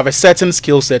believe you have a certain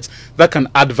skill set that can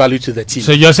add value to the team.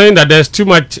 So you're saying that there's too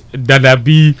much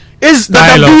Dadabi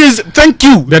thank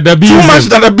you. Too much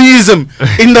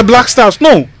Dadabiism in the Black Stars.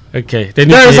 No. Okay.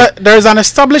 There is an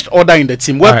established order in the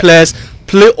team where players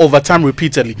play overtime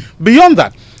repeatedly. Beyond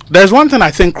that, there's one thing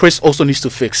I think Chris also needs to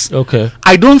fix. Okay.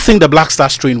 I don't think the Black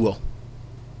Stars train well.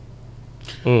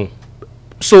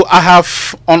 So I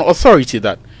have on authority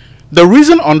that the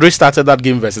reason Andre started that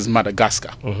game versus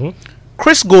Madagascar,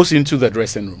 Chris goes into the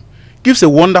dressing room, gives a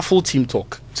wonderful team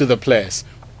talk to the players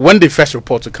when they first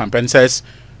report to camp, and says,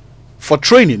 for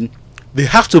training, they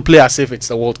have to play as if it's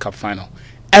the World Cup final.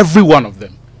 Every one of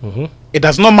them. It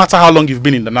does not matter how long you've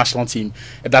been in the national team.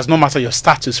 It does not matter your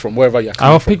status from wherever you're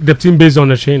coming from. I'll pick the team based on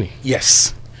the training.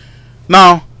 Yes.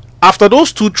 Now, after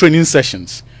those 2 training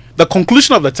sessions, the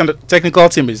conclusion of the technical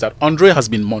team is that Andre has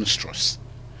been monstrous.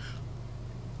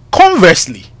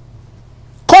 Conversely,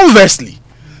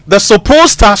 the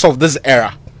supposed stars of this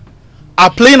era are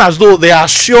playing as though they are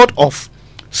short of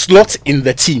slots in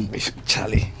the team.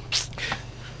 Charlie.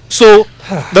 So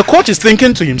the coach is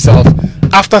thinking to himself,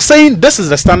 after saying this is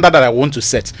the standard that I want to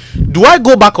set, do I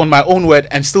go back on my own word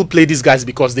and still play these guys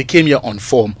because they came here on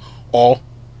form? Or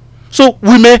so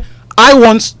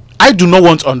I do not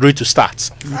want Andre to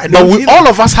start. But all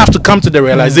of us have to come to the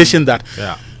realization that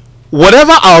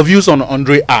whatever our views on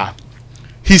Andre are,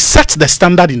 he sets the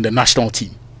standard in the national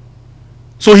team.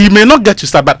 So he may not get to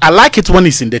start, but I like it when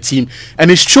he's in the team and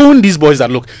he's showing these boys that,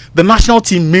 look, the national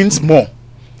team means more.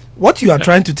 What you are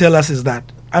trying to tell us is that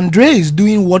Andre is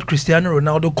doing what Cristiano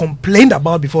Ronaldo complained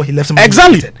about before he left.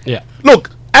 Exactly. Yeah.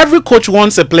 Look, every coach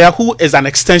wants a player who is an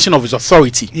extension of his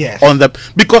authority on the,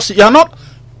 because you're not.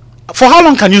 For how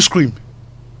long can you scream?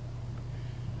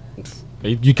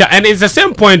 You can, and it's the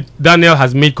same point Daniel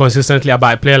has made consistently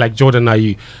about a player like Jordan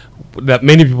Ayew that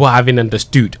many people haven't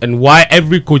understood, and why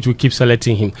every coach will keep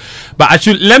selecting him. But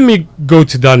actually, let me go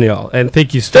to Daniel and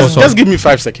take his thoughts. Just give me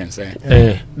 5 seconds.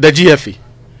 The GFE.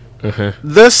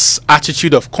 This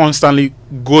attitude of constantly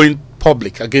going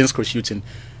public against Chris Hughton,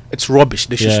 it's rubbish.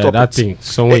 They should stop that it.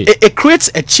 thing. It creates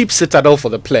a cheap citadel for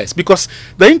the players, because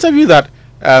the interview that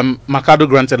Mercado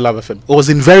granted Love FM, it was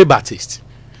in very bad taste.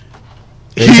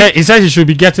 He said he should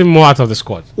be getting more out of the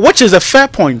squad. Which is a fair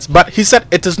point, but he said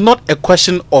it is not a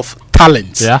question of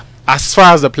talent. Yeah. As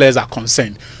far as the players are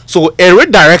concerned. So it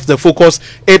redirects the focus.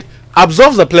 It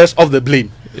absolves the players of the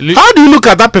blame. How do you look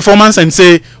at that performance and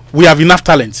say we have enough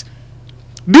talent?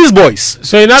 These boys.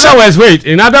 So in other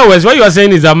words, what you are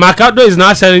saying is that Mercado is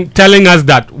now telling us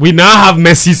that we now have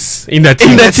Messi's in the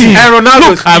team. And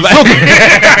Ronaldo. Look,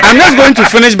 I'm just going to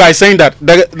finish by saying that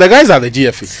the guys are the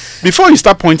GFA. Before you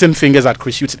start pointing fingers at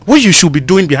Chris Hughton, what you should be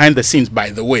doing behind the scenes,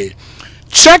 by the way,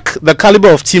 check the caliber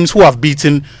of teams who have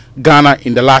beaten Ghana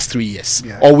in the last 3 years,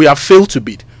 or we have failed to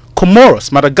beat.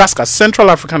 Comoros, Madagascar,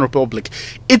 Central African Republic,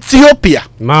 Ethiopia,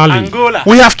 Mali, Angola.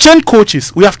 We have changed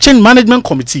coaches. We have changed management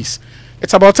committees.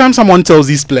 It's about time someone tells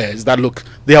these players that, look,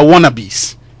 they are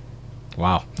wannabes.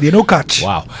 Wow. They no catch.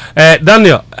 Wow.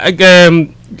 Daniel,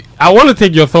 I want to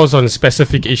take your thoughts on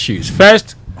specific issues.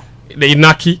 First, the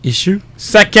Inaki issue.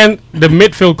 Second, the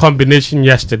midfield combination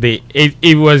yesterday.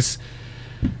 It was...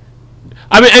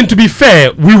 I mean, and to be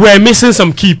fair, we were missing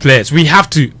some key players. We have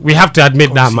to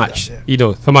admit that much. You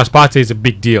know, Thomas Partey is a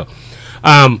big deal.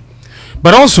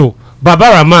 But also, Baba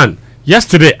Rahman,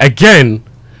 yesterday, again...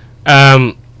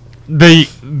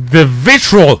 the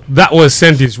vitriol that was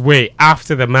sent his way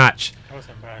after the match, That was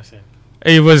embarrassing.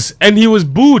 and he was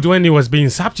booed when he was being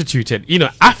substituted. You know,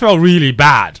 I felt really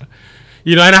bad.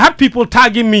 You know, and I had people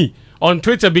tagging me on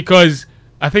Twitter because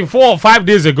I think 4 or 5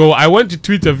 days ago I went to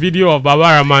tweet a video of Baba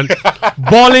Rahman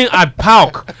bawling at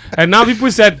Pauk, and now people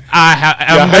said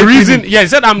I'm the reason. Yeah, he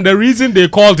said I'm the reason they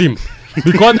called him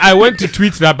because I went to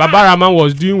tweet that Baba Rahman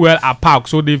was doing well at Pauk,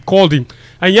 so they've called him.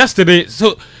 And yesterday,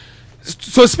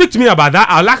 So speak to me about that.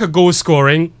 I like a goal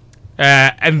scoring,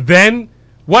 and then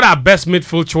what our best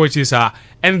midfield choices are,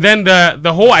 and then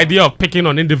the whole idea of picking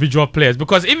on individual players,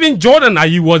 because even Jordan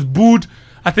Ayew was booed,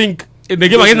 I think, in the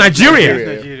game against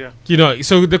Nigeria. You know,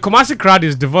 so the Kumasi crowd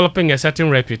is developing a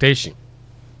certain reputation.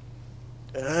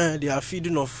 They are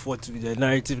feeding off what the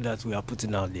narrative that we are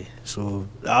putting out there. So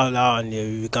now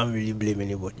we can't really blame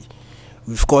anybody.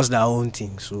 We've caused our own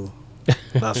thing, so.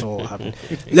 That's all happened.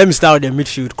 Let me start with the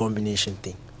midfield combination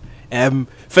thing.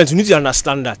 Friends, we need to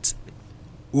understand that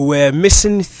we were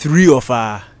missing 3 of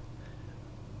our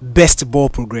best ball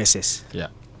progressors. Yeah.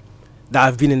 That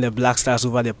have been in the Black Stars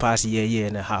over the past year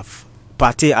and a half.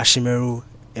 Partey, Ashimeru,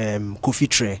 Kofi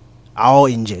Tre are all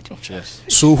injured. Yes.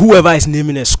 So whoever is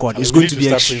naming a squad is going to be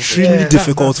extremely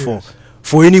difficult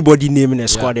for anybody naming a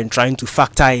squad and trying to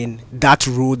factor in that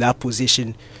role, that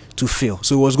position to fill.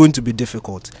 So it was going to be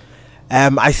difficult.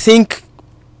 I think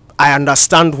I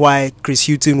understand why Chris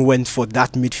Hughton went for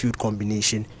that midfield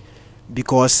combination,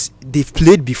 because they've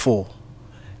played before.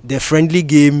 The friendly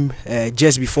game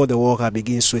just before the World Cup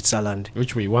against Switzerland,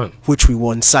 which we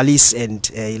won. Salis and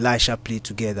Elisha played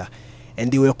together, and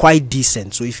they were quite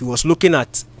decent. So if he was looking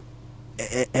at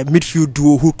a midfield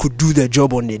duo who could do the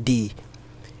job on the day,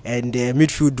 and a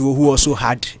midfield duo who also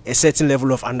had a certain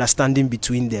level of understanding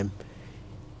between them,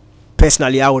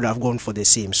 personally, I would have gone for the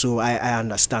same. So I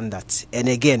understand that. And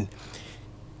again,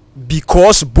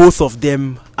 because both of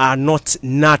them are not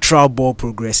natural ball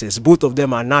progressors, both of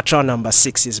them are natural number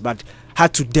 6s, but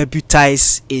had to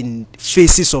deputize in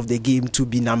phases of the game to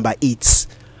be number 8s.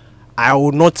 I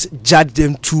will not judge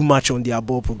them too much on their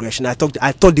ball progression. I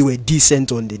thought they were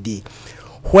decent on the day.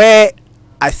 Where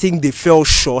I think they fell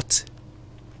short,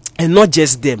 and not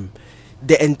just them,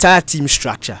 the entire team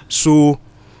structure. So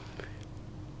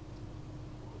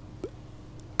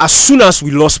as soon as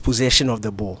we lost possession of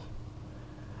the ball,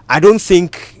 I don't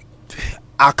think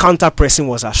our counter pressing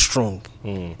was as strong.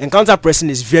 And counter pressing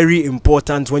is very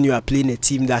important when you are playing a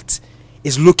team that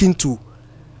is looking to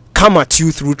come at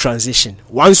you through transition.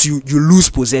 Once you lose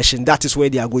possession, that is where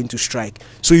they are going to strike.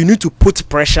 So you need to put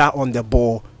pressure on the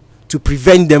ball to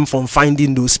prevent them from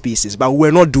finding those spaces. But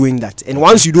we're not doing that. And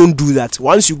once you don't do that,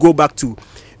 once you go back to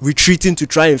retreating to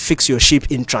try and fix your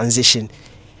shape in transition,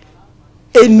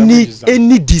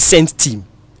 any decent team,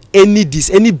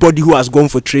 anybody who has gone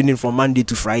for training from Monday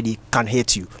to Friday can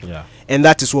hurt you. Yeah. And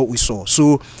that is what we saw.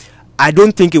 So I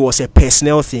don't think it was a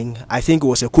personnel thing. I think it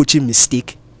was a coaching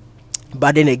mistake.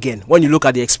 But then again, when you look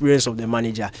at the experience of the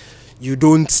manager, you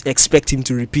don't expect him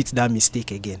to repeat that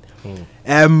mistake again.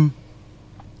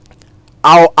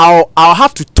 I'll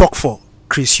have to talk for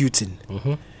Chris Hughton,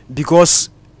 because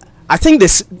I think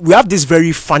we have this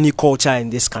very funny culture in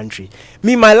this country.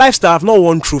 Me, my lifestyle, I've not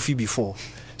won trophy before.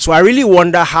 So I really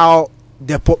wonder how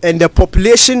the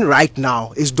population right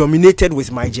now is dominated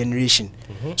with my generation.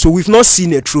 So we've not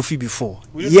seen a trophy before.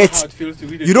 Yet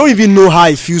you don't even know how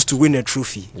it feels to win a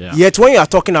trophy. Yeah. Yet when you are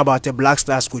talking about a Black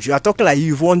Stars coach, you are talking like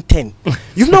you've won 10.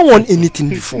 You've not won anything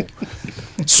before.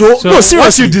 So no, what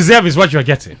seriously, you deserve is what you are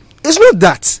getting. it's not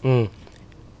that.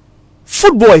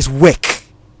 Football is work.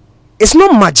 It's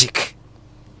not magic.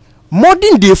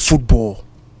 Modern day football,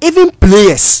 even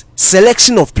players,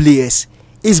 selection of players,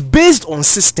 is based on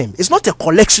system. It's not a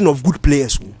collection of good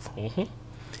players.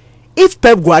 If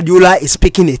Pep Guardiola is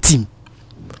picking a team,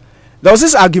 there was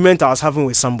this argument I was having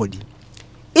with somebody.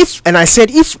 And I said,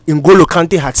 if N'Golo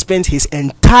Kante had spent his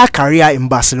entire career in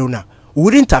Barcelona, we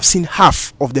wouldn't have seen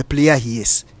half of the player he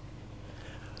is.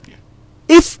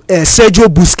 If Sergio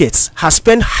Busquets has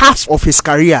spent half of his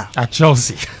career At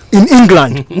Chelsea. in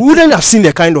England, we wouldn't have seen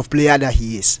the kind of player that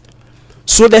he is.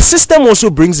 So the system also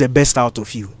brings the best out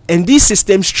of you. And these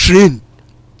systems train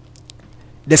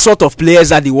the sort of players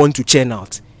that they want to churn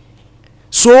out.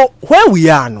 So where we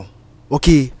are now,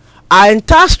 okay, our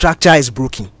entire structure is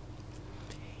broken.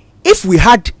 If we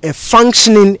had a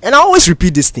functioning, and I always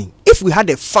repeat this thing, if we had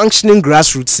a functioning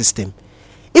grassroots system,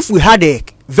 if we had a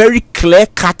very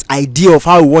clear-cut idea of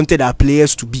how we wanted our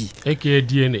players to be, AKA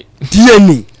DNA.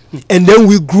 and then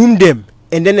we groom them,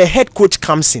 and then a head coach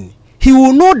comes in, he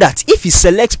will know that if he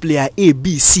selects player A,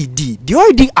 B, C, D, they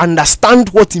already understand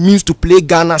what it means to play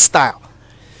Ghana style.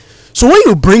 So when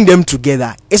you bring them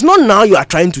together, it's not now you are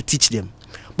trying to teach them,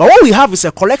 but what we have is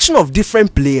a collection of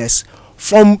different players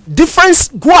from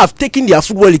different, who have taken their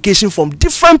football education from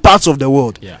different parts of the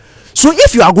world. Yeah. So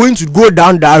if you are going to go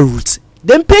down that route,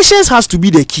 then patience has to be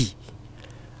the key.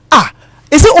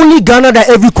 Is it only Ghana that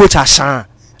every coach has shan?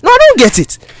 No, I don't get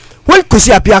it. When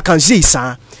Kosi Apia can say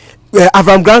shan,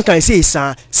 Avram Grant can say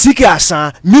shan, CK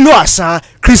Asan, Milo Asan,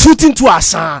 Chris Hutton too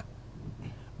Asan,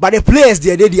 but the players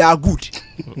they are good.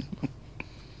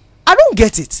 I don't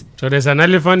get it. So there's an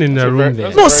elephant in the room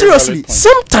there. No, seriously.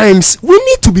 Sometimes we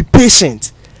need to be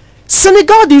patient.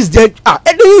 Senegal is dead.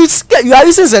 You are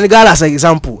using Senegal as an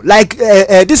example. Like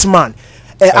this man,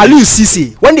 Aliou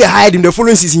Cisse. When they hired him the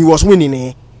following season, he was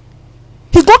winning.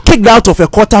 He got kicked out of a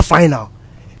quarter final.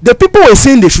 The people were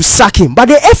saying they should sack him, but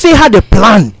the FA had a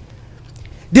plan.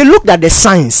 They looked at the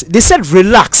signs. They said,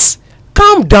 "Relax,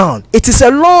 calm down. It is a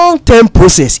long-term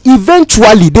process.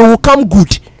 Eventually, they will come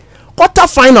good." Quarter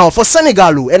final for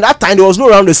Senegal, and that time there was no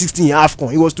round of 16 in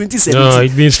AFCON. It was 2017. No,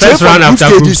 it means first round after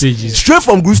group stages. Straight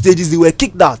from group stages, they were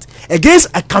kicked out against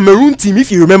a Cameroon team,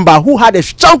 if you remember, who had a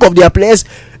chunk of their players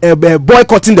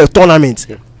boycotting the tournament.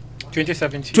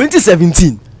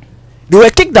 2017. They were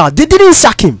kicked out. They didn't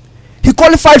sack him. He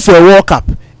qualified for a World Cup.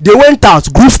 They went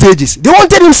out group stages. They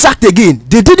wanted him sacked again.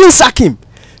 They didn't sack him.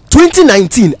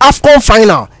 2019 AFCON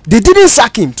final, they didn't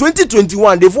sack him.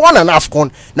 2021 they've won an AFCON.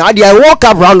 Now they are World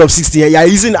Cup round of 16. You are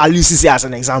using Aliou Cisse as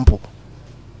an example.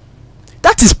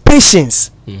 That is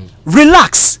patience.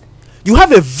 Relax. You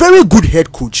have a very good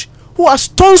head coach who has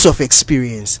tons of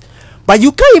experience, but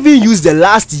you can't even use the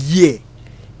last year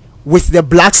with the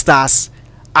Black Stars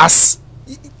as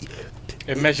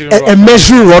a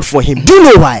measuring rod for him. Do you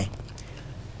know why?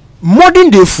 Modern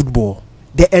day football,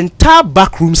 the entire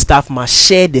backroom staff must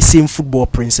share the same football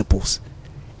principles.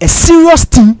 A serious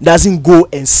team doesn't go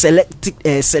and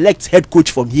select head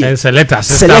coach from here and select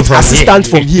assistant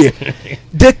from here.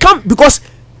 They come because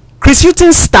Chris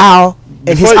Hutton's style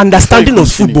and his understanding of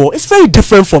football is very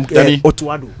different from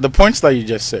Otuado. The points that you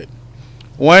just said,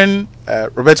 when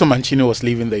Roberto Mancini was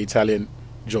leaving the Italian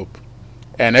job,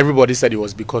 and everybody said it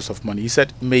was because of money, he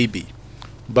said maybe,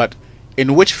 but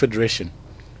in which federation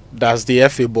does the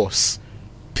FA boss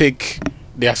pick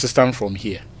the assistant from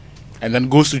here and then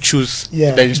goes to choose the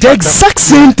instructor? The exact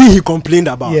same thing he complained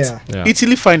about.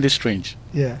 Italy find it strange.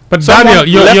 But Daniel,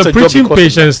 you're preaching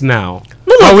patience now.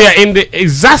 No, we are in the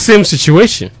exact same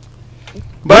situation.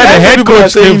 But the head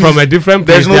coach came from a different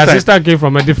place. The assistant came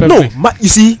from a different place. No, you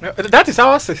see, that is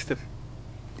our system.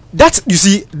 That's, you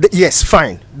see, yes,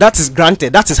 fine. That is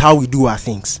granted. That is how we do our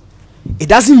things. It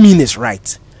doesn't mean it's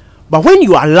right. But when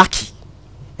you are lucky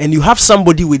and you have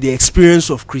somebody with the experience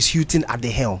of Chris Hutton at the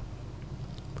helm,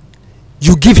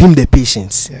 you give him the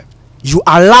patience. You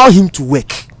allow him to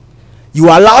work. You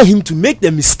allow him to make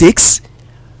the mistakes.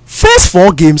 First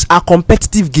 4 games are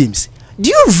competitive games. Do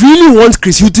you really want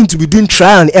Chris Hutton to be doing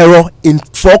trial and error in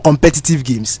 4 competitive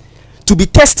games? To be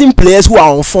testing players who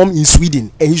are on form in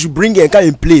Sweden, and he should bring and come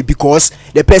and play because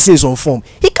the person is on form?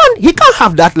 He can't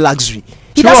have that luxury.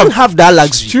 He doesn't have that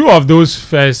luxury. 2 of those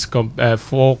first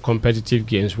 4 competitive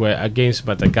games were against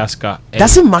Madagascar.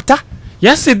 Does it matter?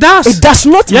 Yes, it does. It does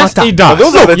not matter. Yes, it does.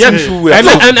 Those are the teams who were.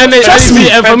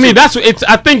 And for me, that's it.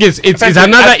 I think it's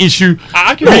another issue.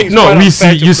 No,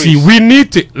 we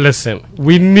need to listen.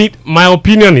 We need. My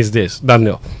opinion is this,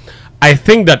 Daniel. I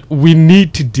think that we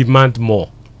need to demand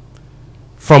more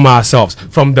from ourselves,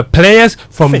 from the players,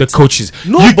 from the coaches.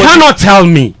 You cannot tell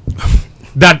me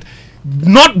that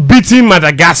not beating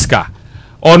Madagascar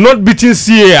or not beating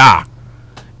CAR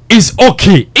is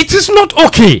okay. It is not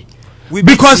okay.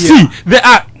 Because see, there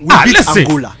are beat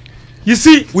Angola. You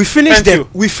see, we finished the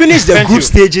Thank group you.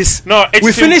 stages. No,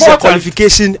 we finished the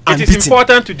qualification and it is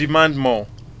important to demand more.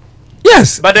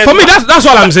 yes, But for me that's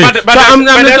what I'm saying. but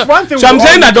there's one thing so I'm we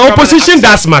saying all that the need to come and opposition accept.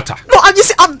 does matter. No,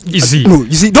 you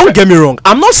see, don't get me wrong.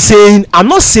 I'm not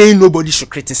saying nobody should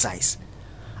criticize.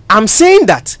 I'm saying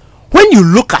that when you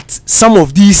look at some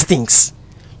of these things,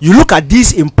 you look at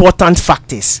these important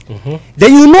factors,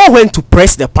 then you know when to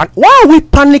press the pan. Why are we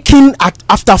panicking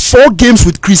after 4 games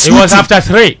with Chris? It was after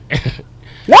 3.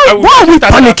 Why are we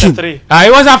panicking?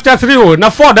 It was after 3. Oh, now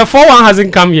 4. The 4 one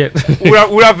hasn't come yet. We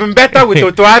have been better with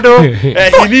Otoado.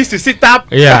 He needs to sit up.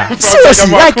 Yeah. From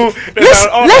Seriously, like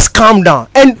Sekamaku. let's calm down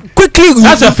and quickly.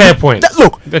 That's a fair point.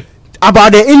 Look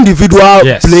about the individual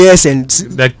Yes. players and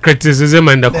The criticism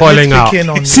and the calling out.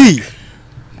 see.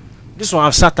 This one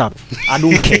I've sat up. I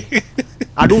don't care.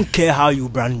 I don't care how you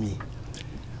brand me.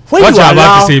 When What you you're about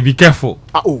allow, to say, be careful.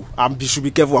 you should be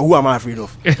careful. Who am I afraid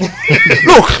of?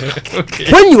 Look,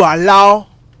 when you allow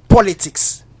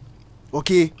politics,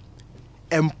 okay,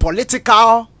 and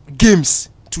political games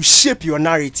to shape your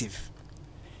narrative,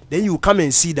 then you come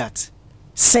and see that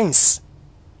sense.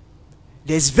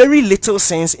 There's very little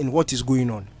sense in what is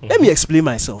going on. Let me explain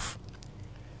myself.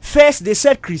 First, they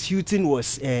said Chris Hughton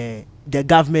was the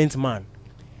government man,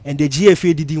 and the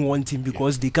GFA didn't want him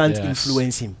because they can't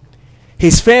influence him.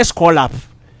 His first call up,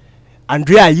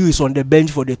 Andrea Ayew is on the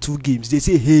bench for the 2 games. They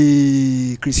say,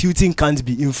 hey, Chris Hughton can't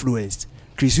be influenced.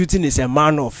 Chris Hughton is a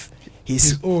man of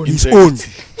his own.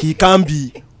 He can't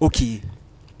be okay.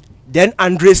 Then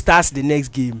Andre starts the next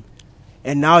game,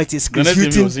 and now it is Chris The next game he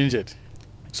Hughton. was injured.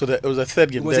 So it was a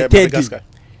third game. It was there, a third Madagascar. game.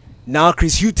 Now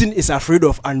Chris Hughton is afraid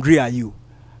of Andrea Ayew.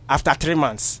 After 3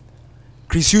 months,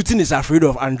 Chris Hughton is afraid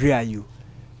of Andrea Ayew.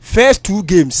 First 2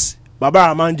 games, Baba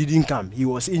Rahman didn't come. He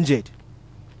was injured.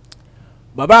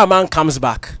 Baba Rahman comes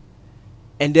back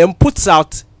and then puts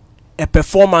out a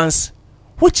performance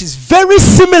which is very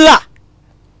similar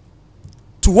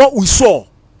to what we saw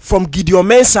from Gideon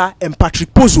Mensah and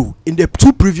Patrick Pozo in the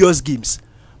 2 previous games.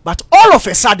 But all of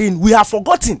a sudden, we have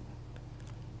forgotten.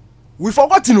 We've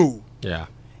forgotten. Oh. Yeah.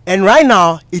 And right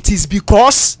now, it is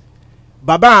because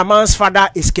Baba Rahman's father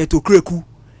is Keto Kreku.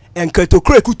 And Keto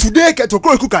Kreku, today Keto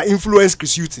Kreku can influence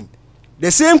Chris Hughton.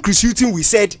 The same Chris Hughton we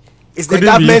said is the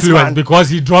government's man. Because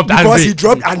he dropped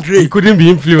Andre. He couldn't be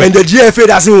influenced. And the GFA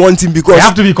doesn't want him because... You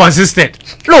have to be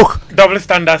consistent. Look. Double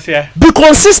standards here. Be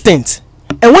consistent.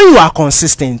 And when you are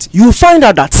consistent, you find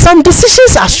out that some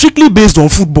decisions are strictly based on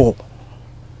football.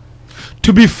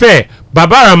 To be fair,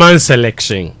 Baba Rahman's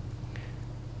selection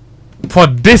for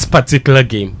this particular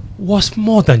game was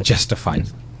more than justified.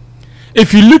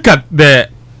 If you look at the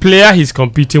player he's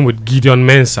competing with, Gideon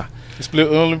Mensah, He's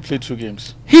only played 2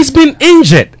 games. he's been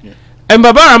injured. Yeah. And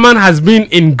Baba Rahman has been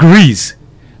in Greece.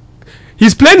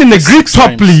 He's playing in the Greek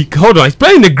top league. Hold on. He's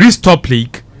playing in the Greece top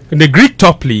league. In the Greek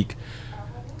top league.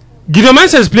 Gideon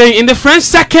Mensah is playing in the French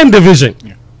 2nd division.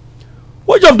 Yeah.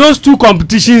 Which of those 2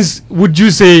 competitions would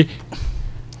you say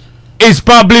is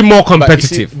probably more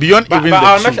competitive? See, beyond even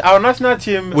our national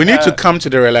team, we need to come to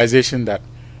the realization that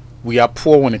we are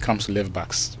poor when it comes to left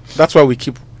backs. That's why we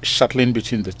keep shuttling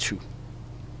between the 2.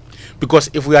 Because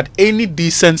if we had any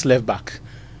decent left back,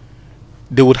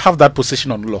 they would have that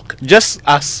position on lock, just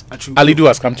as Alidu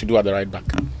has come to do at the right back.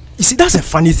 You see, that's a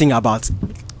funny thing about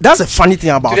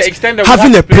the extent that we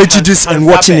having a have to play prejudice and Hans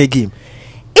watching Happe. a game.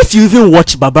 If you even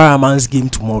watch Baba Rahman's game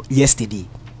yesterday,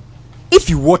 if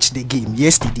you watch the game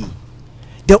yesterday,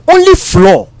 the only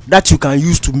flaw that you can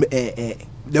use to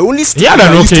the only He had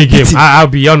an okay game. I'll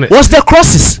be honest. was the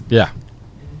crosses. Yeah.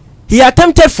 He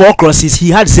attempted 4 crosses. He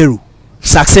had 0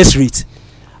 success rate.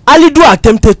 Alidu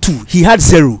attempted 2. He had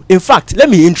 0. In fact, let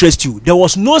me interest you. There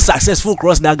was no successful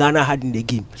cross that Ghana had in the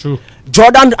game. True.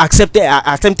 Jordan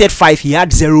attempted 5. He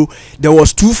had 0. There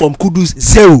was 2 from Kudus,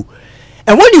 0.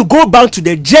 And when you go back to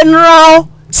the general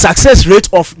success rate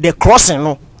of the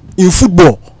crossing in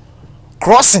football,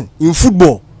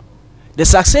 the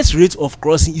success rate of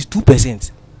crossing is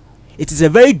 2%. It is a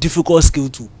very difficult skill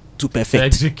to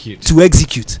perfect, to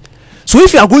execute. So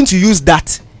if you are going to use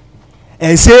that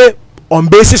and say on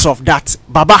basis of that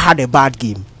Baba had a bad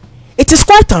game, it is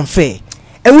quite unfair,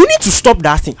 and we need to stop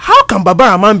that thing. How can Baba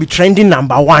Rahman be trending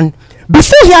number 1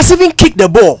 before he has even kicked the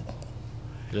ball?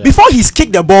 Yeah. Before he's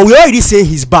kicked the ball, we already say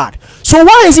he's bad. So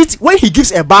why is it when he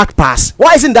gives a bad pass,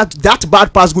 why isn't that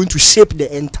bad pass going to shape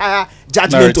the entire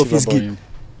judgment of his game?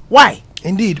 Why?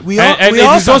 Indeed,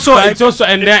 it's also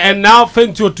and now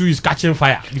Fentio too is catching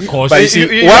fire because but you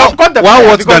see, while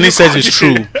what Danny says is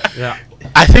true, yeah.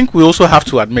 I think we also have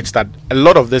to admit that a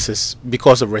lot of this is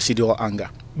because of residual anger.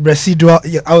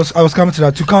 Yeah, I was coming to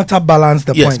that to counterbalance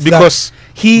the Yes, point. because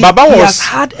he Baba has was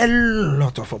had a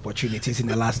lot of opportunities in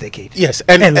the last decade. yes,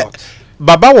 and a lot.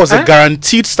 Baba was a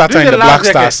guaranteed starter During in the the Black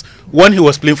last decade. Stars when he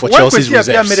was playing for When Chelsea's Kwesi Appiah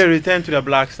reserves. made a return to the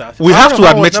Black Stars, We have to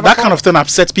Baba was admit never that kind called. of thing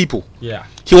upset people. Yeah.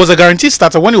 He was a guaranteed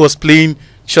starter when he was playing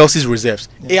Chelsea's reserves.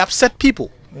 It upset people.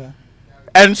 Yeah.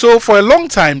 And so for a long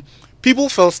time, people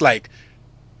felt like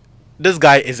this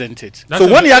guy isn't it. That's So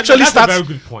a when he ve- actually that's a starts very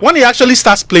good point. when he actually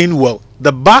starts playing well,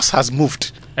 the bus has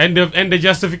moved. And the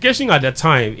justification at the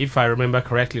time, if I remember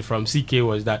correctly from CK,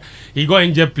 was that he got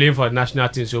injured playing for the national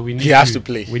team, so we need He has to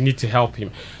play. We need to help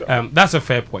him. That's a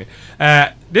fair point.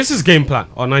 This is Game Plan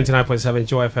on 99.7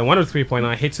 Joy FM,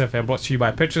 103.9 Hits FM, brought to you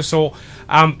by Petrosol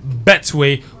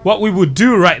Betway. What we would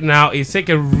do right now is take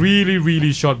a really,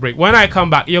 really short break. When I come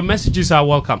back, your messages are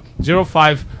welcome.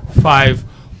 055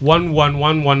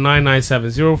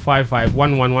 1111997 055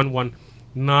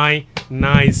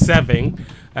 1111997.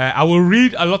 I will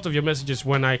read a lot of your messages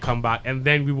when I come back, and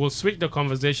then we will switch the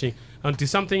conversation onto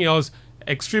something else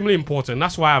extremely important.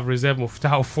 That's why I've reserved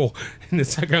Muftau for in the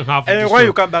second half of And the when show.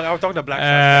 you come back, I'll talk the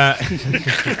Black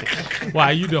Stars. Why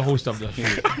are you the host of the show?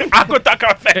 I could talk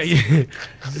about first.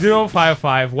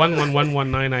 055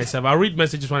 1111997. I'll read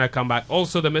messages when I come back.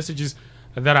 Also, the messages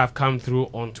that have come through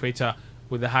on Twitter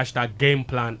with the hashtag Game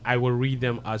Plan, I will read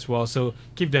them as well. So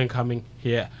keep them coming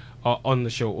here on the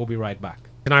show. We'll be right back.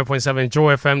 9.7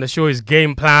 Joy FM. The show is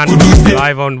Game Plan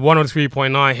live on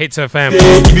 103.9 Hits FM,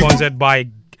 sponsored by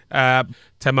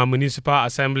Tema Municipal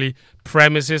Assembly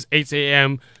premises, 8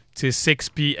 a.m. to 6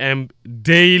 p.m.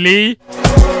 daily.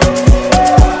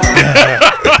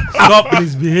 Stop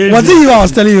misbehaving. Was it you? I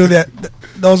was telling you that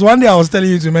there was one day I was telling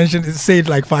you to mention it, say it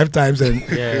like 5 times, and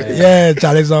yeah,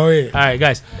 Charlie's away. All right,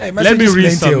 guys. Hey, Let me messages read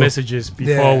plenty, some oh. messages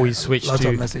before Yeah, we switch lots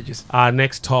of to messages. our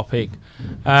next topic.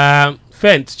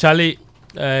 Fent, Charlie,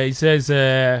 he says,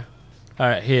 all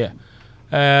right, here.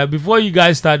 Before you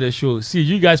guys start the show, see,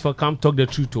 you guys for come talk the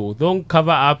truth. Oh. Don't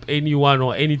cover up anyone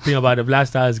or anything about the Black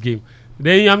Stars game.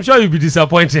 Then I'm sure you'll be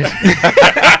disappointed.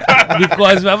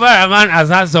 Because Baba Rahman has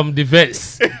had some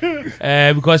defense.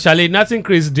 Because Charlie, nothing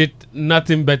Chris did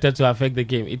nothing better to affect the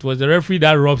game. It was the referee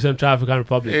that robbed Central African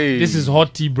Republic. Hey. This is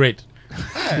hot tea bread.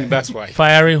 That's why.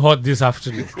 Firing hot this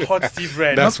afternoon. Hot Steve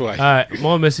Red. That's why. All right,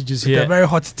 more messages They're here. very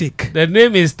hot stick. The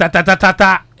name is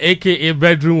Tata, aka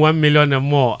Bedroom 1 million and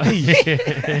more.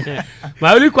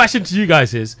 My only question to you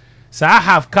guys is, so I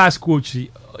have cash coach.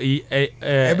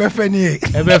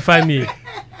 Ebefeni.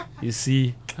 You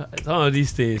see, some of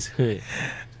these things.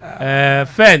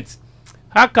 Fent,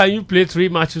 how can you play 3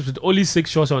 matches with only 6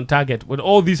 shots on target with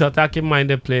all these attacking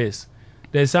minded players?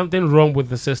 There's something wrong with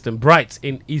the system. Bright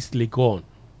in East Legon.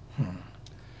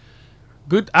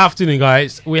 Good afternoon,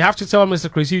 guys. We have to tell Mr.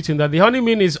 Chris Hutton that the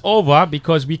honeymoon is over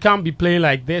because we can't be playing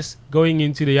like this going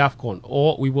into the AFCON,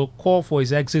 or we will call for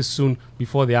his exit soon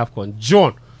before the AFCON.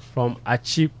 John from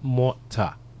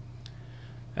Achimota.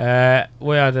 Where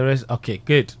are the rest? Okay,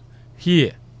 good.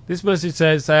 Here, this message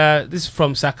says, this is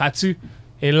from Sakatu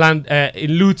in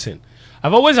Luton.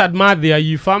 I've always admired the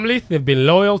IU family. They've been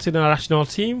loyal to the national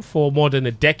team for more than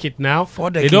a decade now.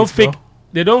 4 decades,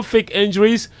 They don't fake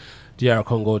injuries. DR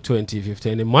Congo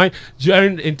 2015 in mind.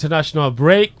 During the international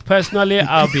break, personally,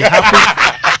 I'll be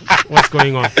happy. What's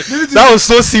going on? That was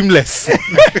so seamless.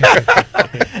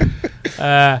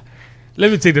 Let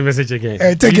me take the message again.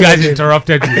 Take you it guys again.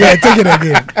 interrupted me. Yeah, take it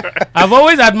again. I've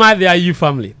always admired the IU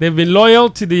family. They've been loyal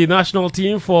to the national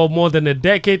team for more than a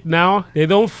decade now. They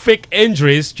don't fake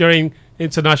injuries during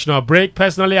international break.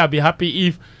 Personally, I'll be happy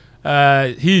if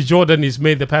Jordan is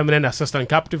made the permanent assistant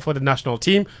captain for the national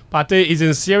team. Partey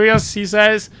isn't serious, he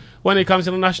says. When it comes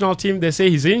to the national team, they say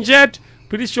he's injured.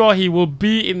 Pretty sure he will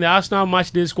be in the Arsenal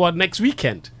matchday squad next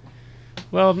weekend.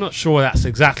 Well, I'm not sure that's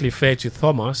exactly fair to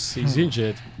Thomas. He's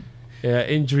injured.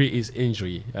 Injury is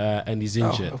injury, and he's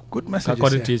injured. Good message.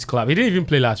 According to his club. He didn't even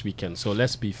play last weekend, so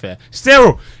let's be fair.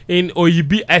 Stero in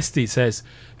Oyibi Estate says,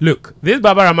 look, this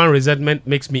Baba Rahman resentment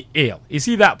makes me ill. Is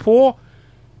he that poor?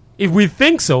 If we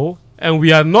think so, and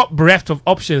we are not bereft of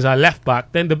options at left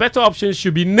back, then the better options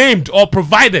should be named or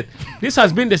provided. This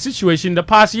has been the situation in the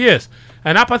past years,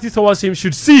 and apathy towards him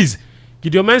should cease.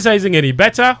 Gideon Mensah isn't any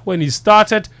better. When he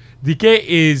started, Dike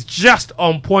is just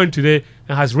on point today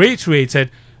and has reiterated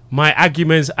my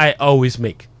arguments I always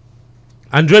make.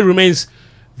 Andre remains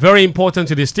very important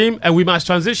to this team, and we must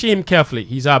transition him carefully.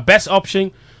 He's our best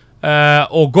option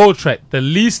or goal threat. The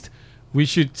least we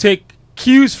should take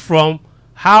cues from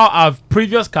how our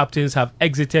previous captains have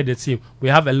exited the team. We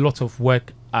have a lot of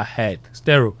work ahead.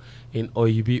 Stero in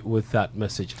Oyibi with that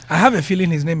message. I have a feeling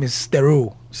his name is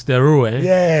Stero. Stero, eh?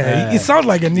 Yeah, it sounds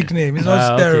like a nickname. It's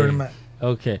not Stero, okay. man.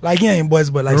 Okay. Like here in boys,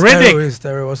 but like Riddick. Stero is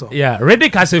Stero also. Yeah,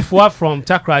 Riddick Asifua from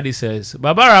Takrady says,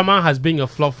 Baba Rahman has been a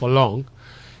flop for long.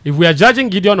 If we are judging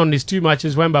Gideon on his 2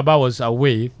 matches when Baba was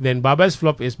away, then Baba's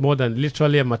flop is more than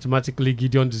literally and mathematically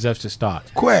Gideon deserves to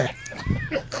start.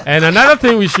 And another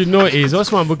thing we should know is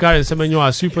Osman Bukari and Semenyo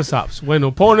are super subs. When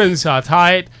opponents are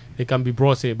tired, they can be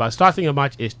brought in, but starting a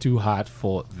match is too hard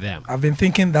for them. I've been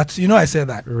thinking that, you know, I said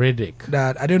that. Riddick.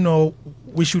 That I don't know,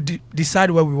 we should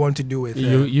decide what we want to do with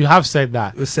you have said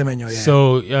that. With Semenyo, yeah.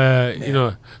 So, you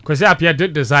know, because Apia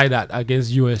did decide that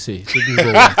against USA. So didn't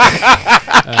go well.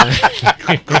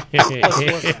 He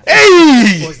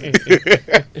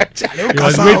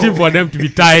was waiting for them to be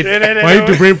tied for him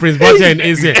to bring Prince Botte and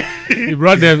Eze. He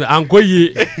brought them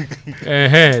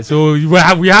and so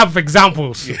we have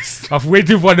examples of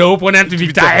waiting for the opponent to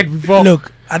be tired before.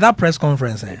 Look, at that press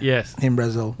conference yes, in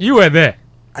Brazil, you were there.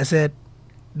 I said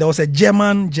there was a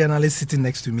German journalist sitting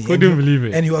next to me. Couldn't believe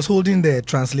it. And he was holding the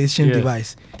translation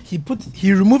device.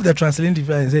 He removed the translation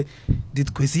device and said,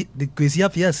 Did Kwesi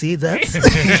Appiah say that?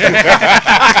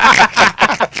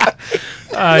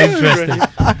 Interesting.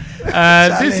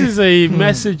 This is a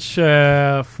message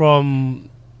from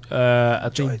I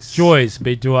think Joyce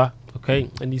Bedua. Okay,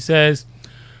 and he says,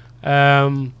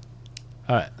 all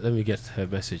right, let me get her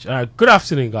message. All right, good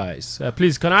afternoon, guys.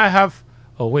 Please, can I have?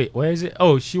 Oh wait, where is it?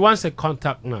 Oh, she wants a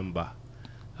contact number.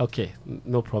 Okay,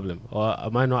 no problem. Or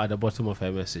am I not at the bottom of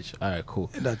her message? All right, cool.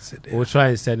 That's it. Yeah. We'll try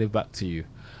and send it back to you.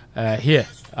 Here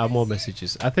are more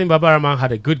messages. I think Baba Rahman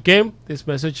had a good game. This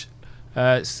message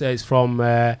says from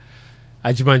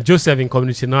Ajiman Joseph in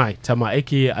Community 9, Tama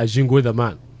aka Ajungo the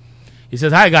man. He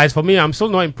says, hi guys, for me, I'm still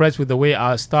not impressed with the way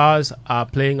our stars are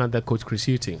playing under Coach Chris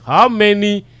Hughton. How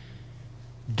many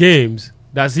games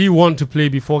does he want to play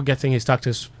before getting his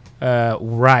tactics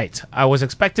right? I was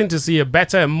expecting to see a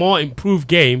better and more improved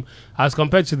game as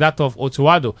compared to that of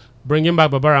Otuado. Bringing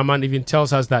back Baba Rahman even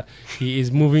tells us that he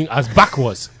is moving us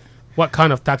backwards. What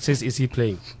kind of tactics is he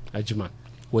playing, Ajiman,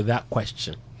 with that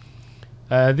question?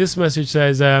 This message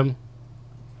says,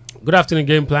 good afternoon,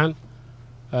 game plan.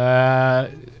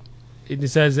 It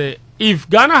says, if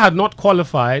Ghana had not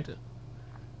qualified...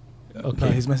 Okay.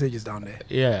 No, his message is down there.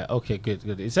 Yeah, okay,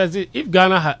 good. It says, if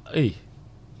Ghana had... Hey,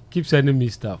 keep sending me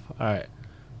stuff. All right.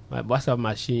 My WhatsApp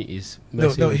machine is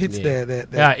messing with hits me. the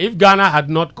Yeah, if Ghana had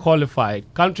not qualified,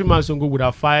 Countryman Songo would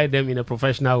have fired them in a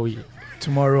professional way.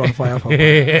 Tomorrow on Fire for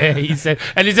he said,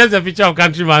 and he sends a picture of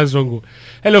Countryman Songo.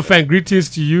 Hello, fan. Greetings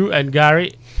to you and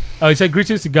Gary. He said,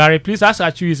 greetings to Gary. Please ask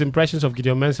Achu his impressions of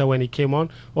Gideon Mensah when he came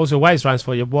on. Also, why is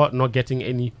transfer your board not getting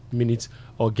any minutes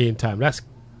or game time? That's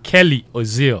Kelly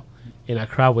Ozil in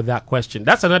Accra with that question.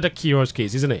 That's another Kyrgios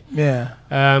case, isn't it? Yeah.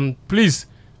 Please.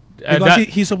 Because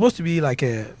he's supposed to be like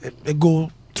a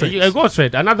goal threat. A goal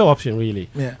threat. Another option, really.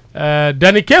 Yeah.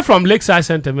 Danny K from Lakeside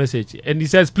sent a message. And he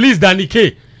says, please, Danny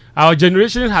K, our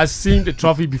generation has seen the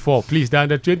trophy before. Please, the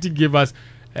under-20 gave us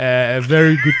a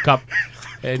very good cup.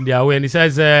 And they are away. And he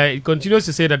says, it continues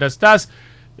to say that the Stars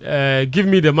give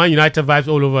me the Man United vibes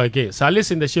all over again.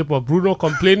 Salis in the shape of Bruno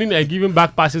complaining and giving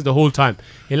back passes the whole time.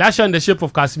 Elisha in the shape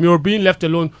of Casemiro being left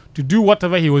alone to do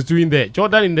whatever he was doing there.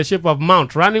 Jordan in the shape of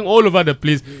Mount running all over the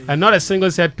place and not a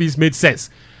single set piece made sense.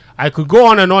 I could go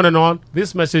on and on and on.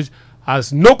 This message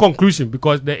has no conclusion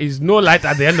because there is no light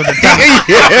at the end of the tunnel.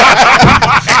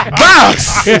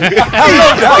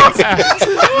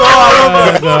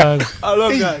 I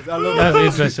love that. That's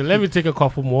interesting. Let me take a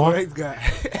couple more. Great guy.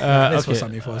 Okay.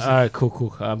 All right,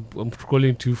 cool. I'm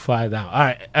scrolling too far down. All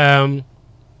right.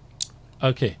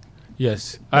 Okay.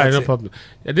 Yes. All right, no problem.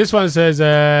 This one says,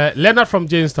 Leonard from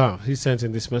Jamestown. He sent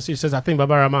in this message. He says, I think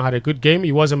Baba Rahman had a good game.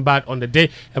 He wasn't bad on the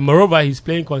day. And moreover, he's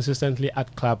playing consistently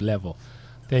at club level.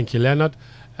 Thank you, Leonard.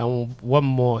 And one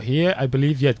more here, I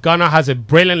believe. Yet Ghana has a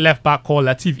brilliant left back called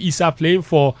Latif Issa playing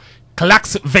for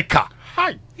Klaksvika.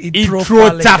 Hi.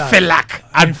 Itrotafelak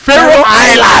and Faroe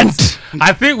Island.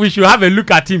 I think we should have a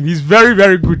look at him. He's very,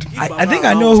 very good. I think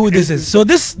I know who this is. So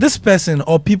this person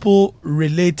or people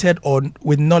related or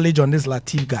with knowledge on this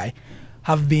Latif guy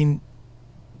have been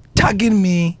tagging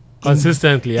me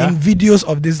consistently in videos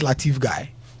of this Latif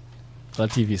guy.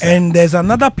 Latif Issa. And there's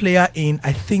another player in,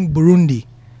 I think, Burundi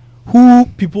who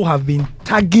people have been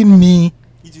tagging me.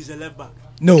 He's a left back.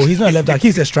 No, he's not a left back.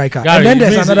 He's a striker. Gary, and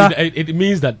then there's another. It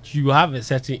means that you have a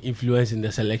certain influence in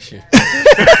the selection. And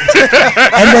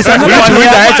there's another.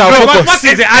 What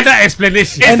is the other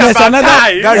explanation? And there's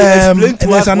another.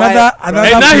 There's another. And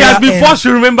now he has been forced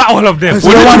to remember all of them. So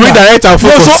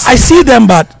I see them,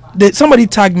 but somebody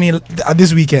tagged me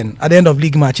this weekend at the end of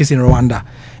league matches in Rwanda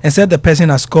and said the person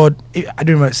has scored, I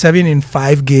don't remember, 7 in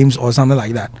 5 games or something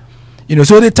like that. You know,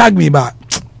 so they tagged me, but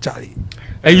Charlie.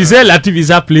 And you say Latif is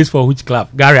a place for which club?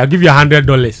 Gary, I'll give you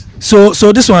 $100.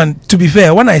 So this one, to be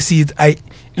fair, when I see it,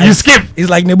 you skip. It's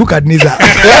like Nebuchadnezzar.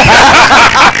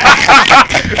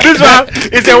 This one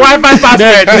is a Wi-Fi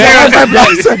password.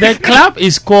 The club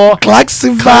is called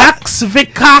Claxvika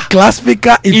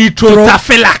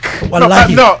Itrotafilak.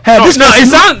 Wallahi.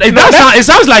 It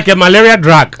sounds like a malaria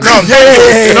drug. No,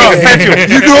 thank you.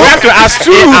 We have to ask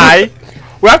AI.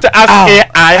 We have to ask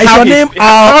AI how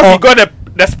he got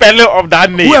the spelling of that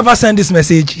name. Whoever sent this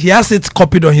message, he has it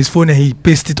copied on his phone and he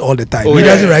pastes it all the time. He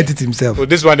doesn't write it himself. So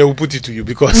this one they will put it to you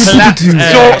because So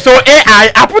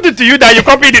AI, I put it to you that you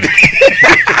copied it.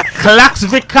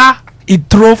 Claxvika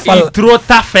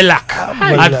Itrotafilak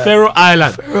at Faroe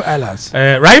Island. Faroe Islands.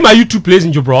 Rahim Ayutu plays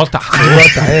in Gibraltar.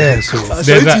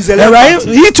 Rahim,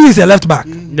 he too is a left back.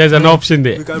 There's an option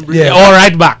there. Yeah. Or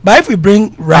right back. But if we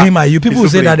bring Rahim Ayu, people will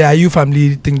say playing. that the Ayu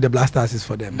family think the Black Stars is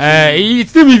for them.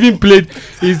 His team even played.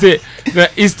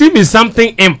 His team is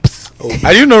something imps.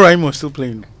 I didn't know Raheem was still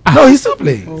playing. No, he's still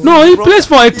playing. No, he plays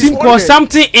for a team called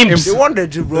something imps. They won the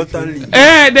Gibraltar League.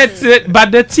 That's it.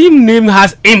 But the team name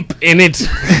has imp in it.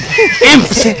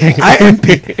 Imps. IMP.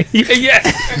 Yes.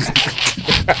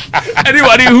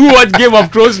 Anybody who watched Game of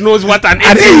Thrones knows what an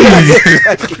imp is.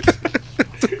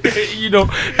 You know.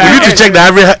 We need to check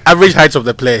the average heights of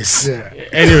the players. Yeah.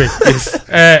 Anyway, yes.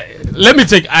 Let me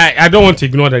take. I don't want to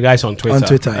ignore the guys on Twitter. On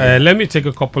Twitter, yeah. Let me take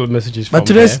a couple of messages. But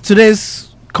from today's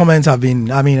comments have been,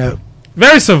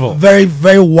 very civil, very,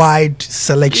 very wide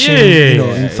selection,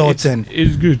 in thoughts,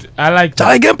 it's good. I like that.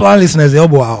 Charlie Game Plan listeners, they all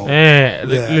wow.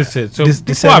 Listen, so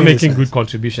people are making good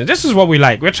contributions. This is what we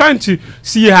like. We're trying to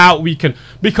see how we can,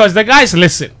 because the guys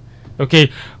listen. Okay,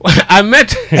 I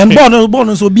met and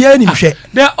bonus will be any shit.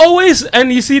 They're always,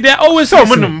 and you see, they're always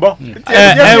watching.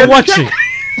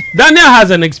 Daniel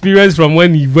has an experience from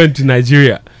when he went to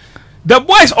Nigeria. The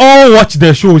boys all watch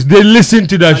the shows. They listen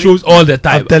to the shows all the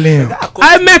time. I'm telling you.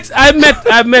 I met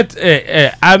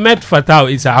Fatau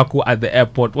Isahaku at the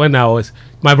airport when I was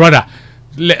my brother.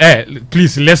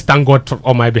 Please, let's thank God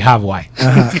on my behalf. Why?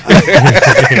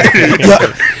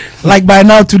 Like by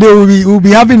now today we'll be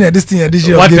having a distinct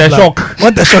edition. What of a shock!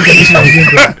 What a shock edition of Game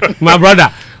Plan. My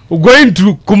brother, going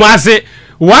to Kumasi,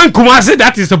 one Kumasi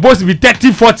that is supposed to be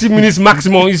 30-40 minutes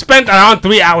maximum. He spent around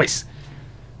 3 hours.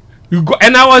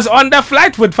 And I was on the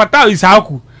flight with Fatau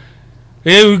Isahaku.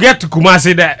 We get to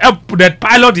Kumasi, the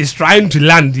pilot is trying to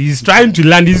land. He's going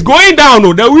down.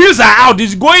 The wheels are out.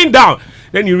 He's going down.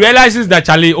 Then he realizes that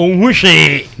Charlie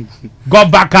Onwushe got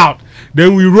back out.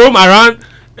 Then we roam around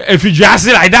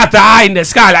Fijasi like that in the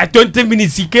sky. Like 20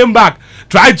 minutes, he came back,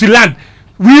 tried to land.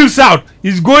 Wheels out.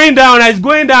 He's going down.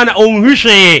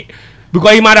 Onwushe.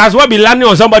 Because he might as well be landing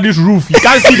on somebody's roof. You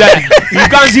can't see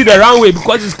the runway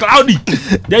because it's cloudy.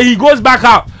 Then he goes back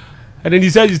out. And then he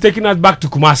says he's taking us back to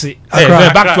Kumasi.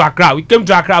 Back to Accra. We came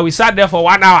to Accra. We sat there for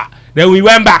 1 hour. Then we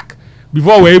went back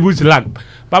before we were able to land.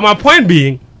 But my point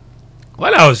being,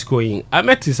 when I was going, I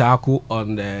met Isaku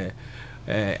on the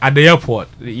at the airport.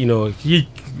 He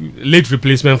late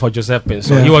replacement for Joseph Pin.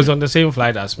 So he was on the same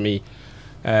flight as me.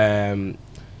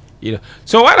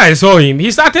 So when I saw him, he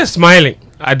started smiling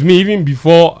at me even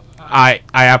before I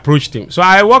approached him. So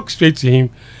I walked straight to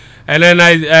him, and then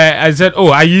I said,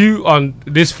 "Oh, are you on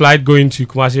this flight going to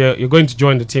Kumasi? You're going to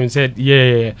join the team?" He said,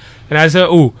 "Yeah." And I said,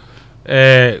 "Oh,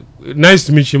 nice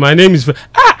to meet you. My name is."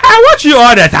 I watch you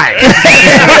all the time.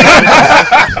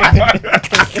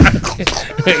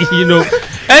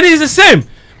 And it's the same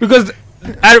because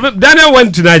Daniel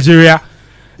went to Nigeria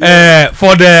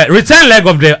for the return leg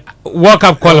of the World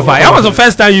Cup qualifier. That was the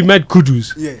first time you met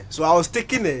Kudus. Yeah, so I was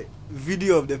taking a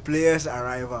video of the player's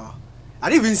arrival. I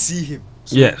didn't even see him.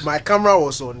 So yes. My camera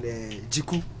was on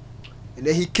Jiku. And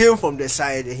then he came from the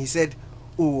side and he said,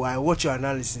 "Oh, I watch your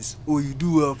analysis. Oh, you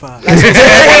do well, pal."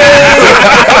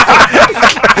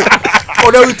 Oh,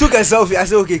 then we took a selfie. I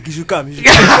said, "Okay, you should come." So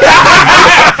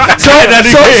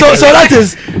that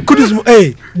is Kudus,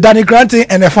 Danny Granting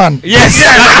and a fan. Yes.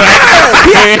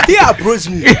 He approached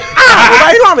me.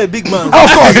 But you know I'm a big man. Of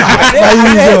course.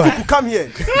 People come here.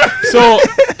 So,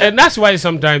 and that's why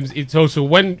sometimes it's also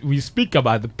when we speak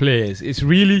about the players, it's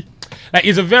really like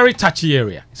it's a very touchy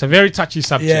area. It's a very touchy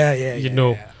subject.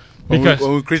 Yeah. Because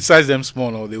when we criticize them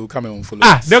small, they will come and unfollow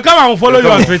us. They'll come and follow you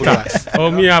on Twitter.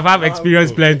 Me, I've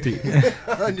experienced plenty.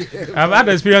 I've had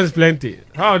experience plenty.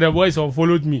 How the boys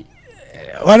unfollowed me.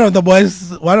 One of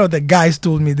the guys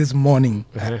told me this morning.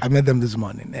 I met them this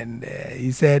morning, and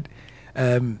he said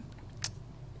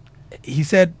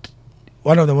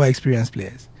one of the more experienced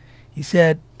players. He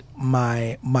said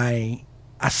my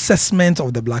assessment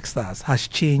of the Black Stars has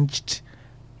changed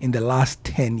in the last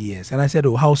 10 years. And I said,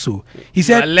 oh, how so? He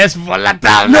said, less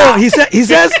volatile. No, he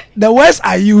says the words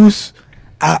I use,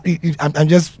 I'm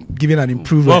just giving an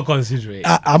improvement. More considerate.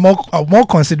 I'm more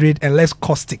considerate and less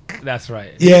caustic. That's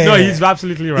right. Yeah. No, he's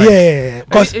absolutely right. Yeah.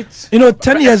 Because,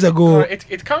 10 years ago...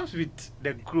 It comes with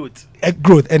the growth.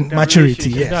 Growth and maturity,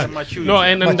 yes. No,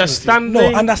 and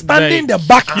understanding the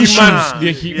back issues.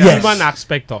 The human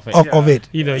aspect of it. Of it.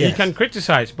 You can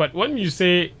criticize, but when you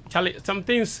say, Charlie, some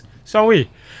things, some way.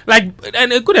 Like,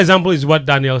 and a good example is what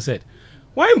Daniel said.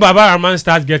 When Baba Rahman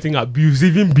starts getting abused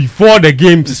even before the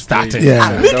game started.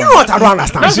 Yeah. You know what I don't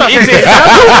understand. No,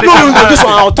 this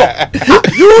one I'll talk.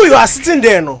 You are sitting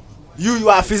there, no. You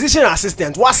are a physician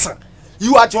assistant. What's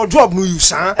you at your job, no, you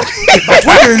son. But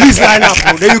when you release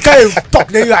lineup, no, then you can't talk.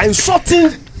 Then you are insulting.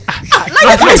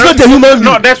 That's not the human being.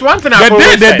 No, there's one thing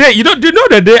the day, you know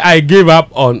the day I gave up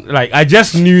on, like, I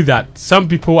just knew that some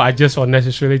people are just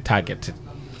unnecessarily targeted.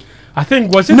 I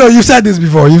think was it? No, you said this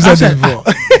before.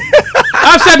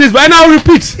 I've said this, but I'll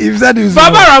repeat. You've said this.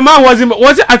 Baba Rahman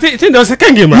was it? I think the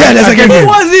second game, right? Yeah, the second game.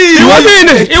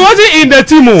 He wasn't in the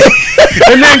team.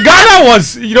 And then Ghana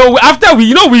was, after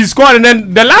we scored, and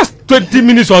then the last 20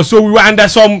 minutes or so, we were under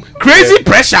some crazy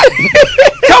pressure.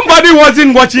 Somebody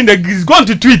wasn't watching. He's going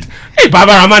to tweet. Hey,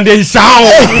 Baba Rahman, they sound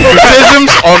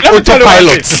on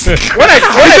autopilot.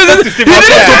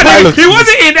 He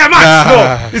wasn't in the match.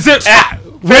 No. He said,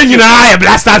 when you know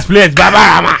Blasters players, Baba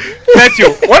Rahman. Thank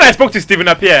you. When I spoke to Stephen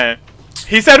Appiah,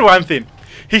 he said one thing.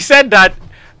 He said that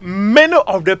many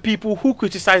of the people who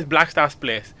criticize Black Stars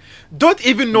players don't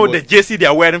even know the jersey they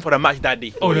are wearing for the match that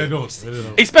day. Oh, they don't.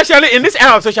 Especially in this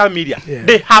era of social media,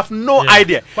 they have no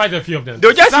idea. Quite a few of them.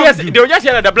 They'll just hear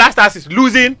that the Black Stars is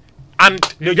losing, and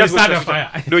they'll just start a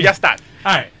fire. They'll just start.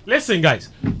 All right, listen, guys.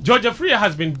 Georgia Freya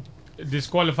has been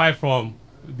disqualified from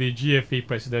the GFA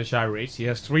presidential race. He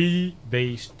has 3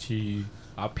 days to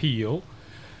appeal.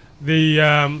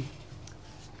 Let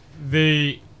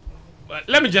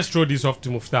me just throw this off to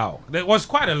Muftau. There was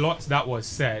quite a lot that was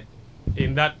said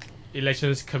in that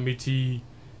elections committee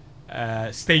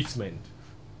statement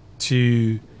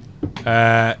to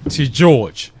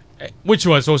George, which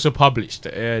was also published.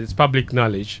 It's public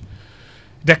knowledge.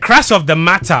 The crux of the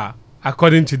matter,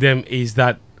 according to them, is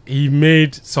that he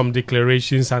made some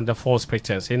declarations under false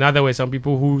pretense. In other words, some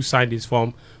people who signed his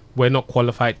form were not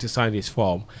qualified to sign his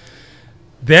form.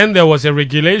 Then there was a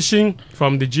regulation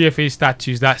from the GFA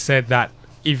statutes that said that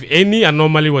if any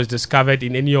anomaly was discovered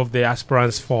in any of the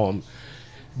aspirants' form,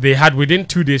 they had within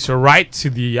 2 days to write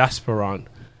to the aspirant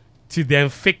to then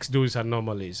fix those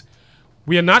anomalies.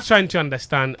 We are not trying to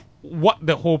understand what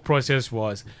the whole process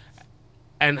was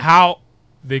and how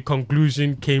the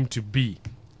conclusion came to be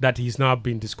that he's now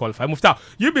been disqualified. Muftau,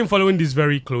 you've been following this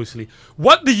very closely.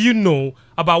 What do you know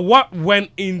about what went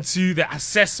into the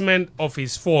assessment of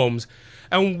his forms,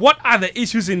 and what are the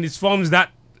issues in his forms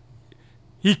that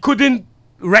he couldn't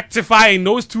rectify in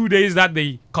those 2 days that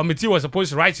the committee was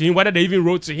supposed to write to him, whether they even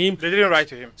wrote to him? They didn't write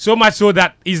to him. So much so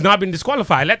that he's now been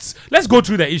disqualified. Let's go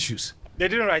through the issues. They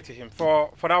didn't write to him.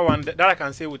 For that one, that I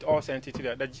can say with all certainty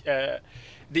that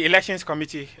the elections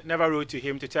committee never wrote to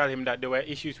him to tell him that there were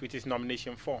issues with his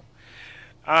nomination form.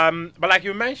 But like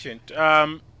you mentioned,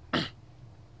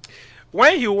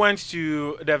 when he went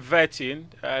to the vetting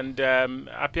and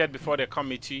appeared before the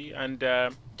committee, and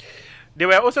there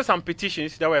were also some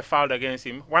petitions that were filed against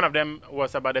him. One of them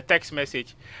was about a text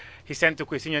message he sent to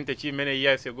Kwesi Nyantakyi many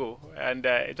years ago, and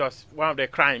it was one of the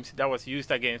crimes that was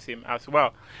used against him as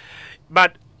well.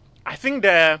 But I think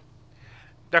the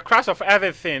crux of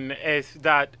everything is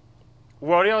that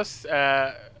Warriors,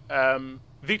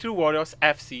 Victory Warriors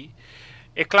FC,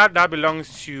 a club that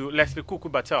belongs to Leslie Kuku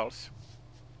Bartels,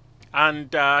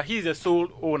 and he's the sole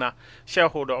owner,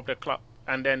 shareholder of the club,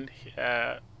 and then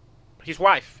his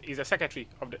wife is a secretary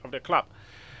of the club.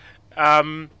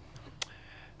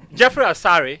 Jeffrey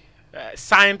Asare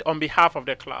signed on behalf of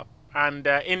the club and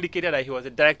indicated that he was the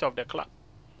director of the club,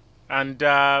 and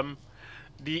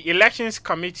the elections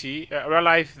committee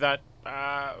realized that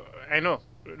I know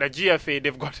the GFA,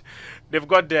 they've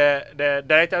got the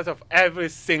directors of every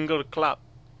single club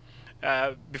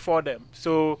before them,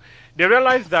 so they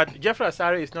realized that Jeffrey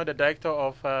Asare is not the director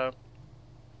of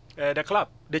the club.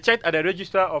 They checked at the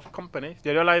registrar of companies.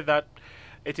 They realized that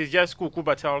it is just Kuku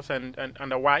Bartels and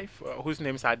the wife whose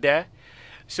names are there.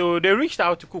 So they reached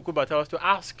out to Kuku Bartels to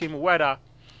ask him whether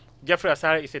Jeffrey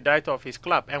Asare is the director of his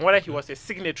club and whether he was a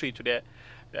signatory to the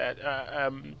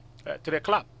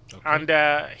club. Okay. And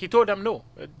he told them no,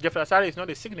 Jeffrey Asare is not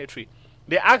a signatory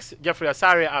they asked Jeffrey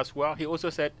Asare as well. He also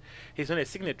said he's not a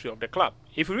signatory of the club.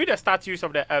 If you read the statutes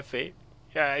of the FA,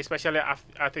 especially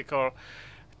Article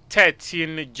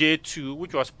 13J2,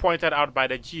 which was pointed out by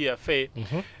the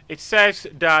GFA, it says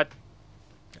that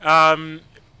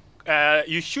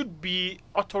you should be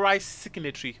authorized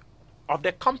signatory of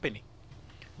the company.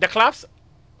 The clubs,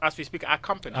 as we speak, are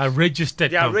companies. Are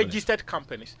registered. They are registered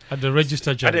companies. At the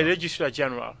Register General. At the Register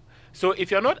General. So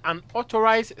if you're not an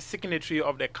authorized signatory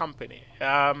of the company,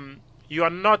 you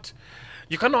cannot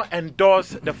endorse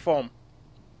the form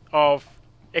of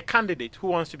a candidate who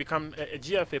wants to become a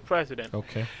GFA president.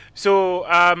 Okay. So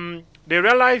they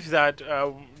realized that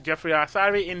Jeffrey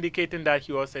Asare indicating that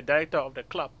he was a director of the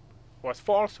club was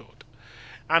falsehood.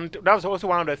 And that was also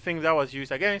one of the things that was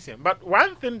used against him. But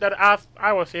one thing that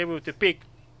I was able to pick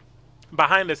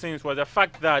behind the scenes was the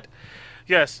fact that,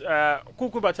 yes,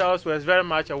 Kuku Battles was very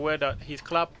much aware that his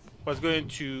club was going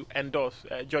to endorse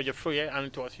George Afriyie, and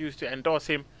it was used to endorse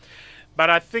him. But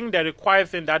I think the required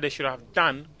thing that they should have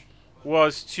done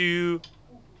was to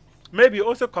maybe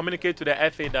also communicate to the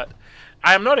FA that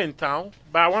I am not in town,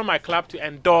 but I want my club to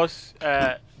endorse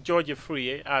George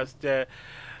Afriyie as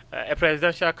a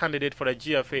presidential candidate for the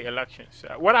GFA elections.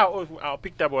 What I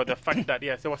picked up was the fact that,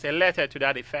 yes, there was a letter to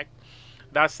that effect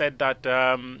that said that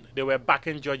they were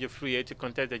backing George Afriyie to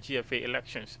contest the GFA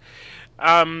elections.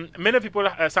 Many people,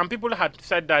 some people had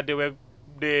said that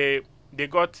they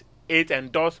got 8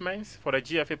 endorsements for the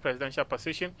GFA presidential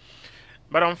position.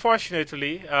 But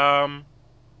unfortunately,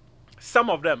 some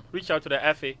of them reached out to the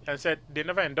FA and said they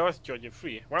never endorsed George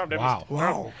Afriyie. One of them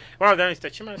one of them is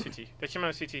Techiman City.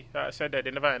 Techiman City said that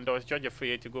they never endorsed George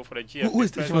Afriyie to go for the GFA. Who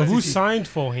is Techiman Who City? signed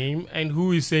for him and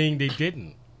who is saying they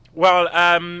didn't? Well,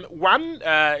 one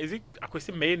is it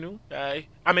Akwesi Menu?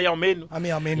 Ameyaw Menu.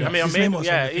 His name was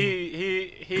Yeah, on the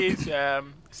thing. he's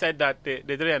said that they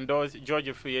didn't endorse George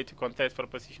Afriyie to contest for the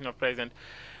position of president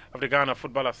of the Ghana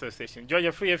Football Association. George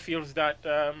Afriyie feels that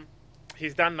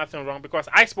he's done nothing wrong, because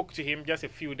I spoke to him just a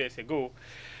few days ago,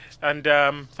 and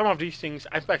some of these things,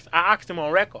 in fact, I asked him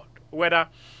on record whether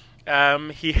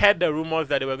he heard the rumors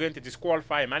that they were going to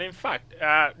disqualify him. And in fact,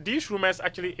 these rumors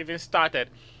actually even started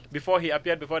before he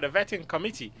appeared before the vetting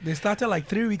committee. They started like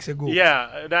 3 weeks ago.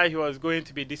 Yeah, that he was going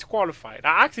to be disqualified.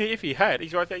 I asked him if he heard.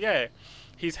 He was like, yeah,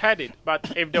 he's heard it.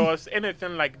 But if there was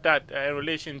anything like that in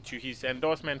relation to his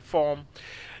endorsement form,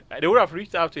 they would have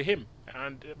reached out to him.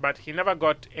 But he never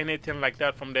got anything like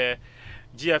that from the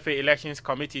GFA Elections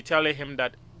Committee telling him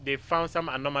that they found some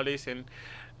anomalies in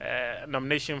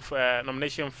nomination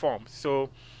forms. So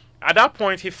at that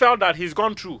point, he felt that he's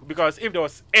gone through, because if there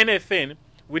was anything,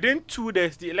 within 2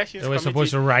 days, the Elections Committee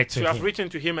supposed to write to should have him. written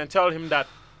to him and tell him that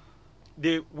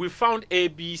we found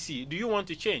ABC. Do you want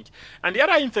to change? And the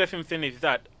other interesting thing is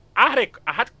that I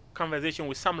had conversation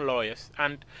with some lawyers,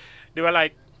 and they were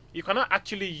like, you cannot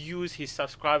actually use his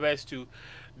subscribers to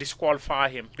disqualify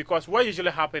him, because what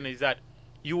usually happens is that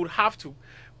you would have to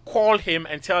call him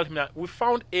and tell him that we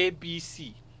found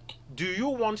ABC. Do you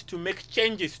want to make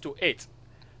changes to it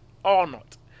or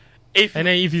not? And then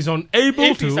if he's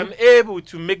unable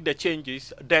to make the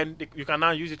changes, then you can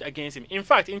now use it against him. In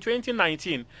fact, in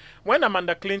 2019, when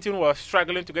Amanda Clinton was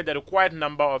struggling to get the required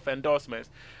number of endorsements,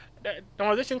 the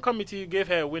Normalization Committee gave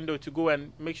her a window to go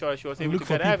and make sure she was able to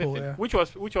get everything, yeah. which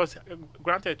was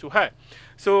granted to her.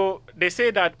 So they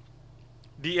say that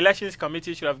the Elections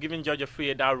Committee should have given George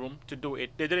Afriyie that room to do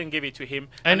it. They didn't give it to him.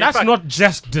 And that's fact, not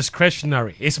just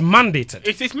discretionary. It's mandated.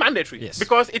 It's mandatory. Yes.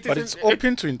 Because it is. But it's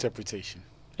open to interpretation.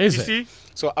 Is you it? see?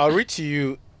 So I'll read to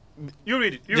you. You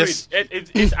read it. Yes. Read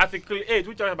it. It's Article 8,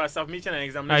 which talks about submission and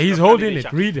examination. He's of holding it.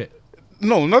 candidature. Read it.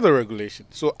 No, not the regulation.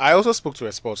 So I also spoke to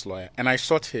a sports lawyer, and I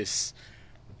sought his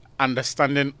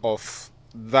understanding of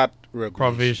that regulation.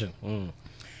 Provision. Mm.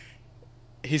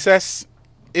 He says,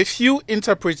 if you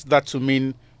interpret that to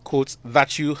mean, quote,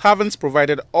 that you haven't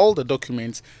provided all the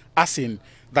documents, as in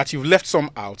that you've left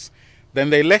some out, then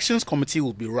the elections committee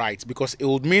will be right, because it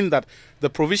would mean that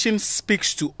the provision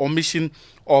speaks to omission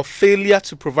or failure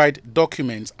to provide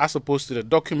documents, as opposed to the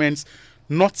documents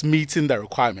not meeting the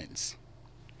requirements.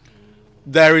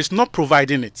 There is not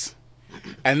providing it,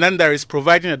 and then there is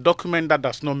providing a document that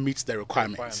does not meet the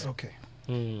requirements. Okay.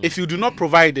 If you do not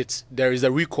provide it, there is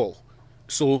a recall.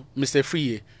 So, Mr.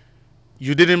 Afriyie,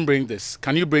 you didn't bring this.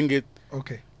 Can you bring it?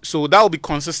 Okay. So that will be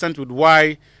consistent with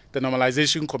why the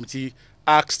Normalization Committee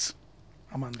asked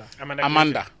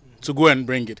Amanda to go and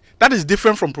bring it. That is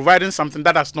different from providing something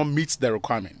that does not meet the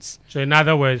requirements. So in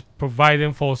other words,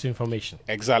 providing false information.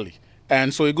 Exactly.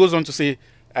 And so it goes on to say,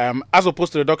 as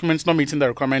opposed to the documents not meeting the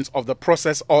requirements of the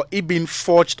process, or it being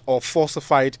forged or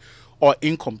falsified or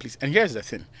incomplete. And here's the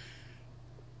thing.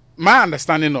 my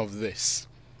understanding of this,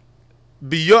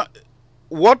 beyond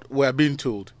what we're being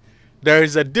told, there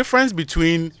is a difference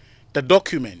between the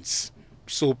documents,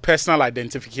 so personal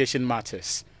identification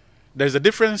matters. There's a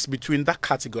difference between that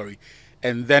category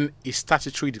and then a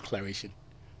statutory declaration.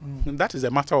 And that is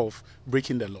a matter of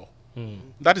breaking the law.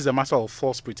 That is a matter of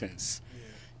false pretense.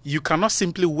 You cannot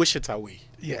simply wish it away.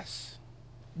 Yes.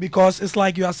 Because it's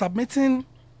like you are submitting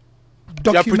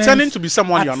documents. You are pretending to be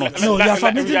someone you are not. No, you are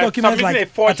submitting documents submitting a like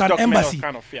forged at an document embassy. of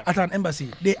kind of, yeah. At an embassy.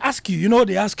 They ask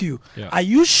you, are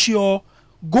you sure?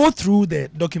 Go through the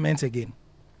documents again.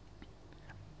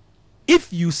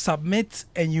 If you submit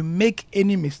and you make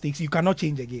any mistakes, you cannot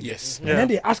change again. Yes. And then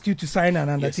they ask you to sign an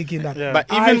undertaking that Yeah.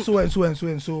 But I even so and so and so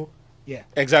and so. Yeah.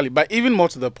 exactly, but even more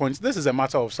to the point, this is a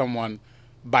matter of someone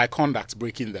by conduct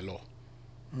breaking the law.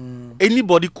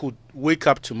 Anybody could wake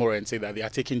up tomorrow and say that they are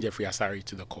taking Jeffrey Asari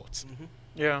to the court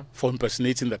Yeah. for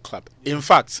impersonating the club. In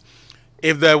fact,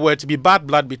 if there were to be bad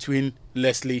blood between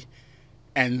Leslie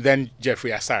and then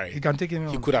Jeffrey Asari, You can take him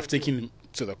he on. could have taken him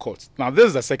to the court. Now, this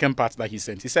is the second part that he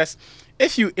sent. He says,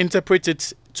 if you interpret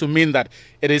it to mean that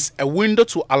it is a window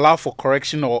to allow for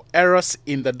correction or errors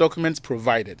in the documents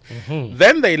provided,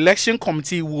 then the election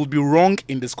committee will be wrong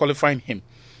in disqualifying him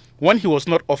when he was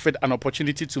not offered an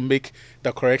opportunity to make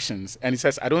the corrections. And he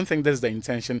says, I don't think that's the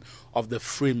intention of the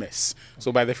framers.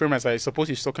 So by the framers, I suppose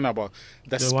he's talking about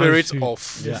the spirit ones who-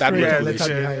 of Yeah. that Yeah,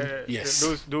 regulation. letter Yes.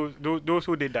 Those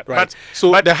who did that. Right. But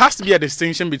So there has to be a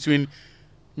distinction between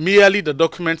merely the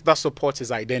document that supports his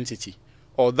identity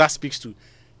or that speaks to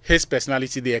his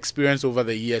personality, the experience over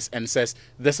the years, and says,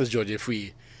 this is George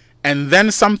Free. And then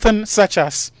something such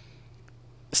as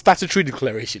statutory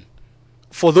declaration.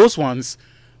 For those ones,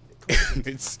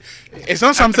 it's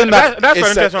not something that's very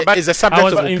interesting, but is a subject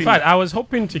of in opinion. fact, I was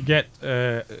hoping to get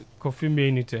Kofi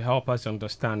Manu to help us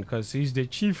understand because he's the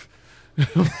chief.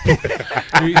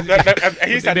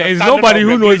 There is nobody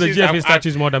who knows the GFA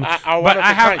statutes more than. But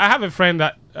I have a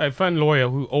friend lawyer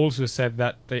who also said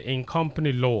that in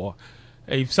company law,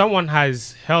 if someone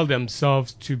has held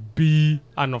themselves to be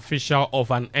an official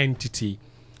of an entity,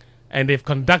 and they've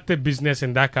conducted business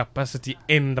in that capacity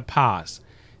in the past,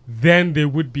 then they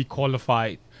would be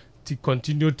qualified to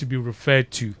continue to be referred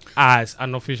to as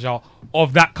an official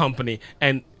of that company,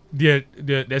 and their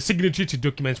signatory to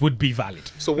documents would be valid.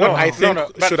 So what I think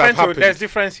But should have Fencho, happened. there's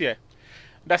difference here.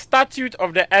 The statute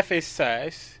of the FA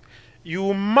says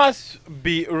you must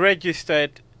be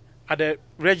registered at the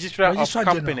Registrar Registrar of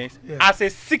General, Companies yeah. as a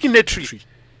signatory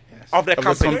of the Of the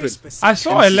company. company. I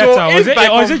saw a So letter. if by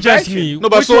Was it just convention- me? No,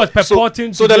 but which so- was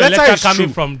purporting so to the be a letter letter is coming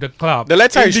true. from the club. The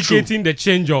letter is true. indicating the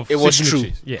change of It was true.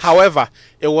 signatories. Yes. However,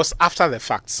 it was after the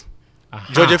fact.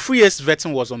 Aha. George Frie's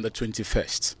vetting was on the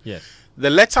 21st. Yes. The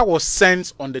letter was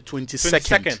sent on the 22nd.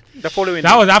 22nd, the following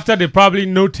That day. was after they probably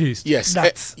noticed. Yes.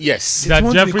 That- yes. That It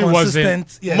won't be Jeffrey was in-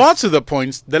 consistent, yes. More to the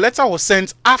point, the letter was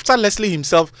sent after Leslie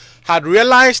himself had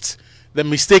realized the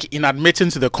mistake in admitting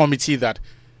to the committee that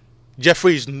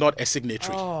Jeffrey is not a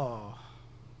signatory. Oh.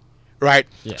 Right?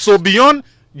 Yes. So beyond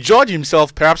George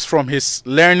himself, perhaps from his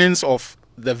learnings of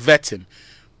the vetting,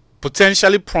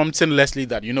 potentially prompting Leslie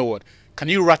that, you know what, can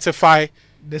you ratify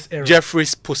This error.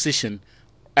 Jeffrey's position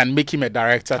and make him a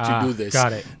director to Ah, do this?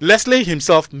 got it. Leslie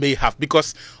himself may have,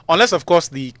 because unless, of course,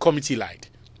 the committee lied.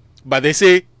 But they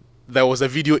say there was a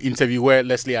video interview where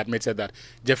Leslie admitted that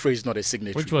Jeffrey is not a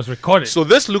signatory. Which was recorded. So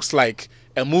this looks like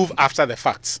a move after the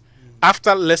fact.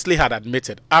 After Leslie had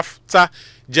admitted, after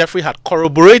Jeffrey had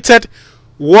corroborated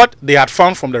what they had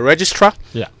found from the registrar,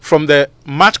 Yeah. from the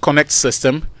Match Connect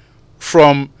system,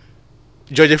 from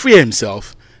George Free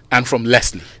himself, and from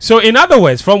Leslie. So, in other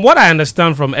words, from what I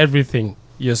understand from everything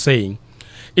you're saying,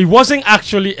 it wasn't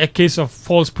actually a case of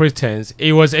false pretense.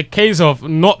 It was a case of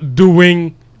not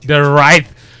doing the right.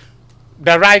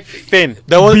 The right thing.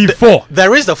 There was Before.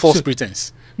 there is the false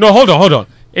pretense. No, hold on.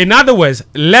 In other words,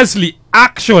 Leslie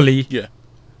actually Yeah.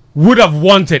 would have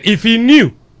wanted, if he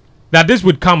knew that this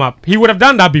would come up, he would have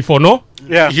done that before, no?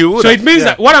 Yeah. You would So have- it means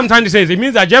that what I'm trying to say is it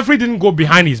means that Jeffrey didn't go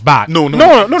behind his back. No.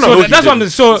 So he that's what I'm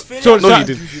didn't. so No, he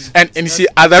didn't. And you see,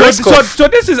 at the risk so, of so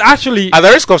this is actually at the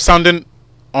risk of sounding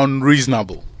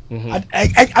unreasonable, I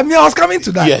mean, I was coming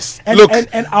to that. Yes. And, Look, and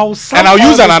I'll and I'll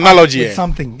use an sum up analogy with here.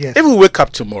 something. Yes. if we wake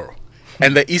up tomorrow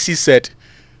and the EC said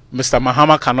Mr.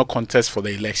 Mahama cannot contest for the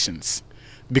elections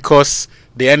because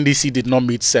the NDC did not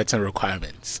meet certain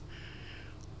requirements,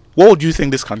 what would you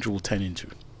think this country will turn into?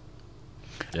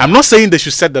 I'm not saying they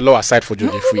should set the law aside for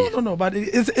George Free. No. But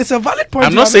it's a valid point.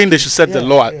 I'm you not have- saying they should set the Yeah,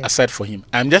 law yeah. aside for him.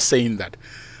 I'm just saying that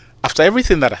after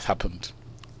everything that has happened,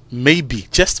 maybe,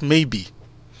 just maybe,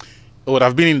 it would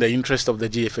have been in the interest of the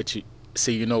GFA to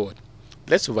say, you know what,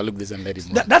 let's overlook this and let it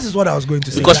move. That is what I was going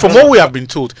to say. Because from what we have been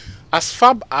told,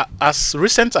 as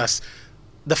recent as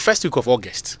the first week of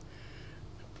August,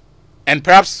 and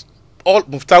perhaps all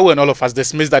Muftahu and all of us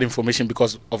dismissed that information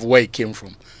because of where it came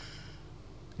from.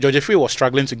 George Jeffrey was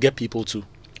struggling to get people to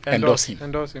endorse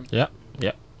him. Yeah,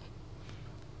 yeah.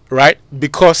 Right?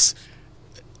 Because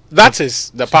that is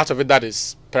the part of it that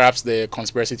is perhaps the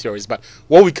conspiracy theories. But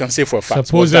what we can say for a fact,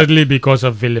 supposedly because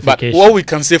of vilification. But what we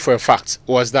can say for a fact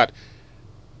was that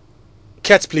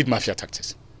Kurtz played mafia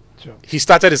tactics. Sure. He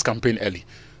started his campaign early,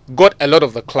 got a lot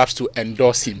of the clubs to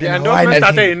endorse him. The endorsement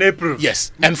started in April.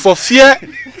 Yes, and for fear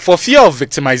of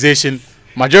victimization,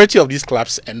 majority of these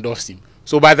clubs endorsed him.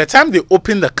 So by the time they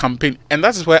opened the campaign, and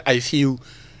that is where I feel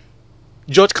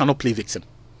George cannot play victim.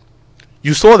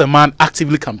 You saw the man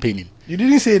actively campaigning. You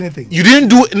didn't say anything. You didn't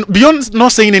do, beyond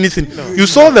not saying anything. No. You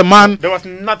saw the man. There was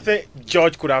nothing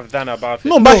George could have done about it.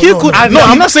 No, but he could. No,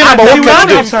 I'm not saying about what man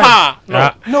he in power.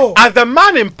 No. As the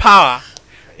man in power,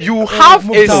 you have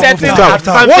a certain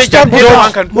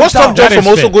advantage. What stopped George from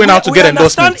also going out to get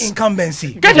endorsements?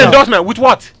 Incumbency. Get endorsement with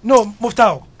what? No,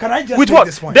 Muftau, can I just with make what?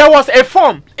 this point? There was a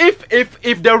form.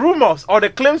 If the rumors or the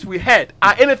claims we heard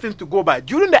are anything to go by,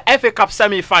 during the FA Cup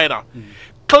semi-final,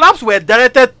 clubs were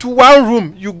directed to one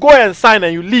room. You go and sign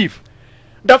and you leave.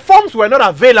 The forms were not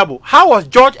available. How was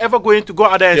George ever going to go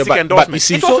out there and seek endorsement?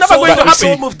 See, it was never going to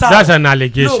happen. That's an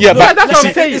allegation. Yeah, but that's what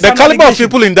I'm saying. The caliber of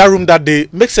people in that room that day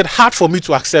makes it hard for me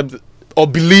to accept or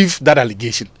believe that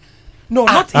allegation. No,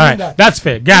 not even right, that. that's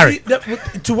fair. Gary.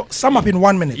 To sum up in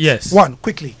 1 minute. Yes. One,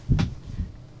 quickly.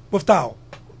 Muftau,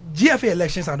 GFA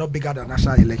elections are not bigger than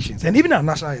national elections. And even our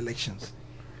national elections,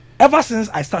 ever since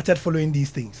I started following these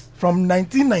things, from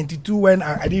 1992 when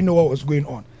I didn't know what was going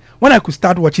on, when I could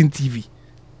start watching TV,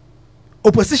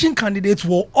 opposition candidates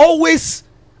will always,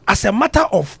 as a matter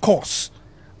of course,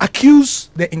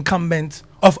 accuse the incumbent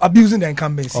of abusing the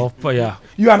incumbency. Yeah.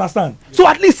 You understand? So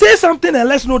at least say something and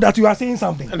let's know that you are saying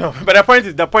something. No, but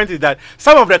the point is that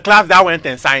some of the clubs that went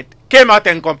and signed came out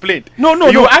and complained. No.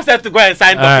 You asked us to go and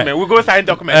sign document. We go sign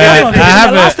document. I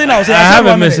have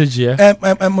a message here.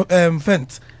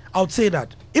 Fent, I would say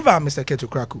that if I'm Mr. Keto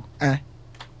Kraku,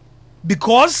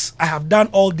 because I have done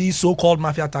all these so-called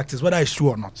mafia tactics, whether it's true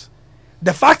or not,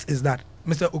 the fact is that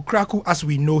Mr. Okraku, as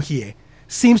we know here,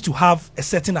 seems to have a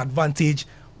certain advantage,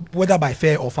 whether by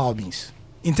fair or foul means,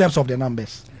 in terms of the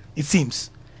numbers. It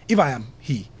seems. If I am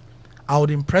he, I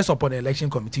would impress upon the election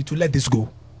committee to let this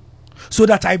go, so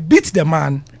that I beat the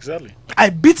man. Exactly. I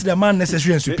beat the man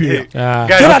necessary and superior. So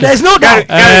that there is no doubt.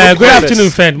 Good afternoon,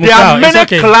 friend. There are many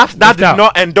clubs that did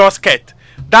not endorse Kurt.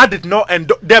 That did not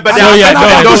endorse. But they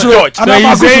endorse George. So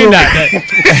he's saying that.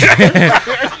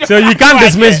 So you can't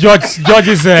dismiss George's you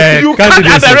candidacy. can't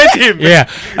underrate him. Yeah.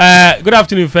 Good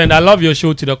afternoon, friend. I love your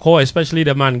show to the core, especially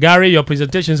the man Gary. Your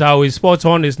presentations are always spot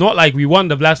on. It's not like we want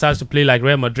the Black Stars to play like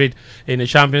Real Madrid in the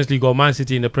Champions League or Man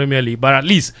City in the Premier League, but at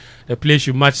least the play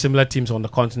should match similar teams on the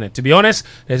continent. To be honest,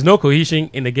 there's no cohesion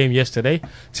in the game yesterday.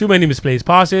 Too many misplaced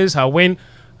passes. Our win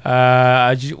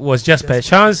was just per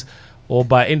chance or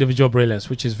by individual brilliance,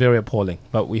 which is very appalling.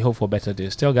 But we hope for better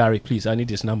days. Tell Gary, please, I need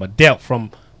this number. Dale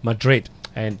from Madrid.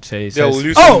 And he says,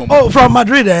 from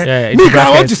Madrid, Yeah, me, I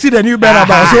want to see the new banner.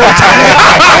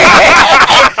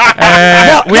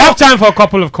 We have time for a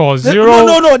couple of calls.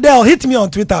 No, Dale, hit me on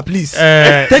Twitter, please.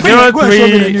 Take me, go and show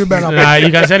me the new banner.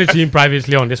 You can send it to him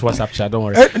privately on this WhatsApp chat. Don't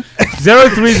worry.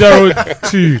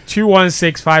 0302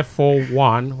 216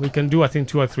 541. We can do, I think,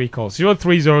 2 or 3 calls.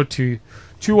 0302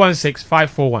 216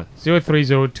 541.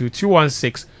 0302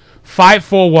 216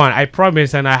 541. I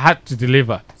promised and I had to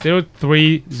deliver.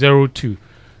 0302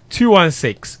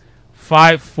 216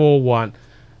 541.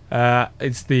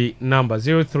 It's the number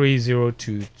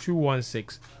 0302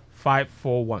 216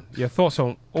 541. Your thoughts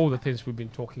on all the things we've been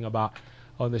talking about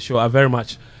on the show are very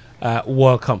much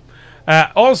welcome.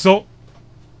 Also,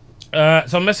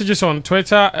 some messages on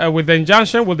Twitter. With the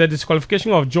injunction, will the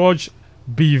disqualification of George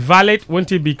be valid?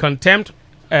 Won't it be contempt?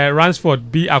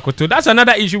 Ransford be Akoto? That's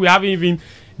another issue we haven't even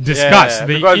discussed.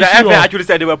 Because the FA actually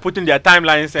said they were putting their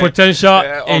timelines potential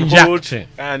injection,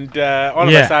 and all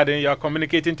of a sudden you're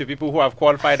communicating to people who have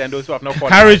qualified and those who have not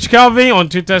qualified. Courage Kelvin on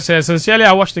Twitter says, sincerely,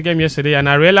 I watched the game yesterday and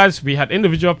I realized we had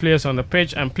individual players on the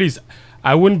pitch, and please,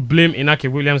 I wouldn't blame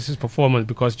Inaki Williams' performance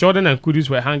because Jordan and Kudus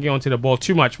were hanging onto the ball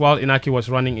too much while Inaki was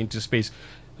running into space.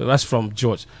 So that's from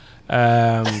George.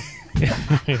 Guys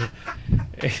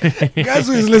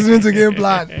who is listening to Game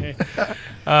Plan.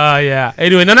 Yeah.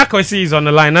 Anyway, Nana Kwesi is on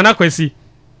the line. Nana Kwesi.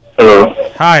 Hello.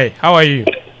 Hi. How are you?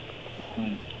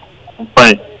 I'm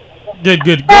fine. Good.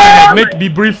 Go ahead. Be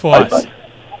brief for us.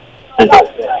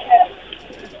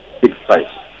 6-5.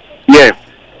 Yeah.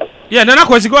 Yeah, Nana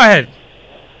Kwesi, go ahead.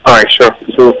 All right, sure.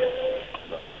 So,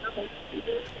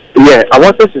 yeah, I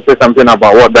wanted to say something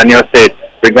about what Daniel said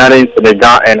regarding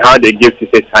Senegal and how they give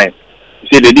Cisse time. You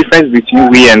see, the difference between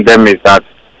we and them is that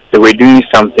they were doing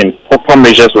something. Proper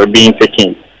measures were being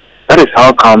taken. That is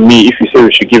how come me, if you say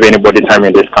we should give anybody time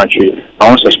in this country, I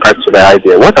won't subscribe to the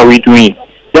idea. What are we doing?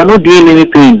 They are not doing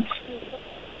anything.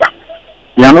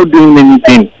 They are not doing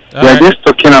anything. They are just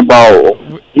talking about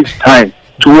give time.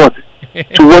 To what?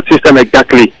 To what system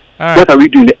exactly? What are we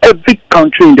doing? Every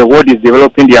country in the world is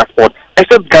developing their sport,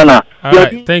 except Ghana. All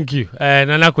right, thank you.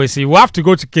 Nana Kwesi, we'll have to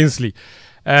go to Kingsley.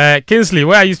 Kingsley,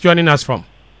 where are you joining us from?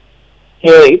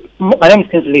 Hey, my name is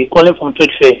Kingsley, calling from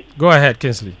Trade Fair. Go ahead,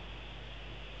 Kingsley.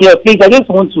 Yeah, please, I just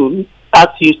want to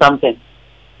ask you something.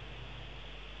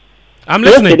 I'm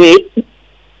listening.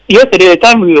 Yesterday, the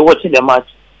time we were watching the match,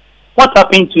 what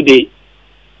happened to the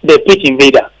pitch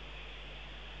invader?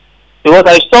 Because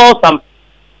I saw some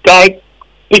guy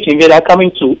pitch invader coming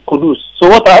to Kudus. So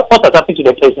what has happened to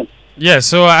the person? Yeah,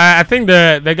 so I think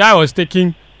the guy was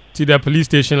taken to the police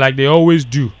station like they always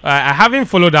do. I haven't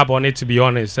followed up on it, to be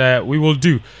honest. We will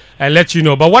do and let you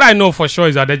know. But what I know for sure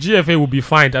is that the GFA will be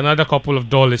fined another couple of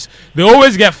dollars. They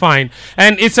always get fined.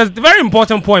 And it's a very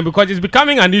important point because it's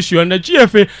becoming an issue. And the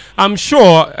GFA, I'm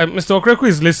sure, Mr. Okreku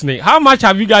is listening. How much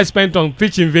have you guys spent on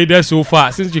pitch invaders so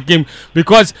far since you came?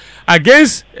 Because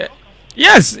against...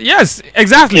 yes,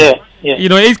 exactly. Yeah. You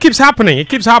know, it keeps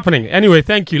happening. Anyway,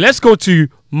 thank you. Let's go to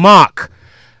Mark.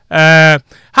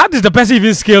 How does the person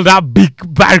even scale that big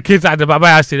barricade at the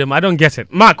Babaya Stadium? I don't get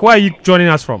it. Mark, where are you joining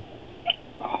us from?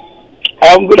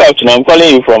 Good afternoon. I'm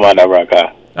calling you from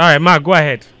Adabraka. All right, Mark, go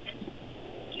ahead.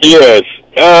 Yes.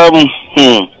 Best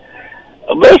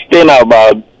thing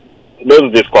about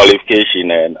those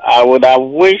disqualification, and I would have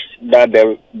wished that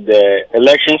the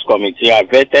elections committee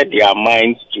averted their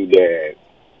minds to the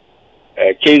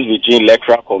case between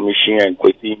Electoral Commission and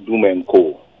Kwesi Doom and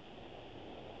Co.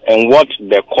 And what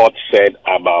the court said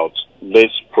about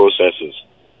these processes.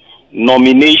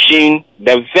 Nomination,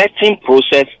 the vetting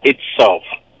process itself,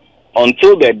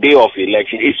 until the day of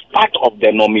election, is part of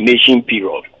the nomination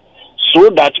period. So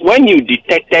that when you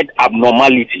detected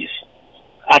abnormalities,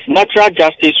 as natural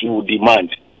justice will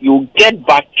demand, you get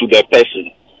back to the person.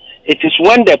 It is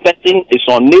when the person is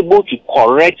unable to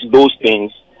correct those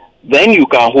things, then you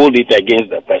can hold it against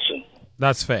the person.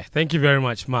 That's fair. Thank you very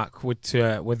much, Mark, with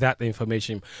that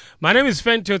information. My name is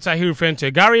Fentio Tahir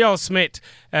Fentio. Gary L. Smith,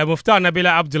 Muftar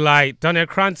Nabila Abdullahi, Daniel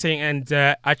Cranting, and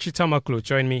Achita Maklu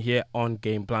join me here on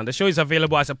Game Plan. The show is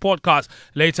available as a podcast.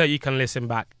 Later, you can listen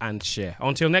back and share.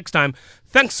 Until next time,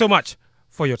 thanks so much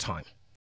for your time.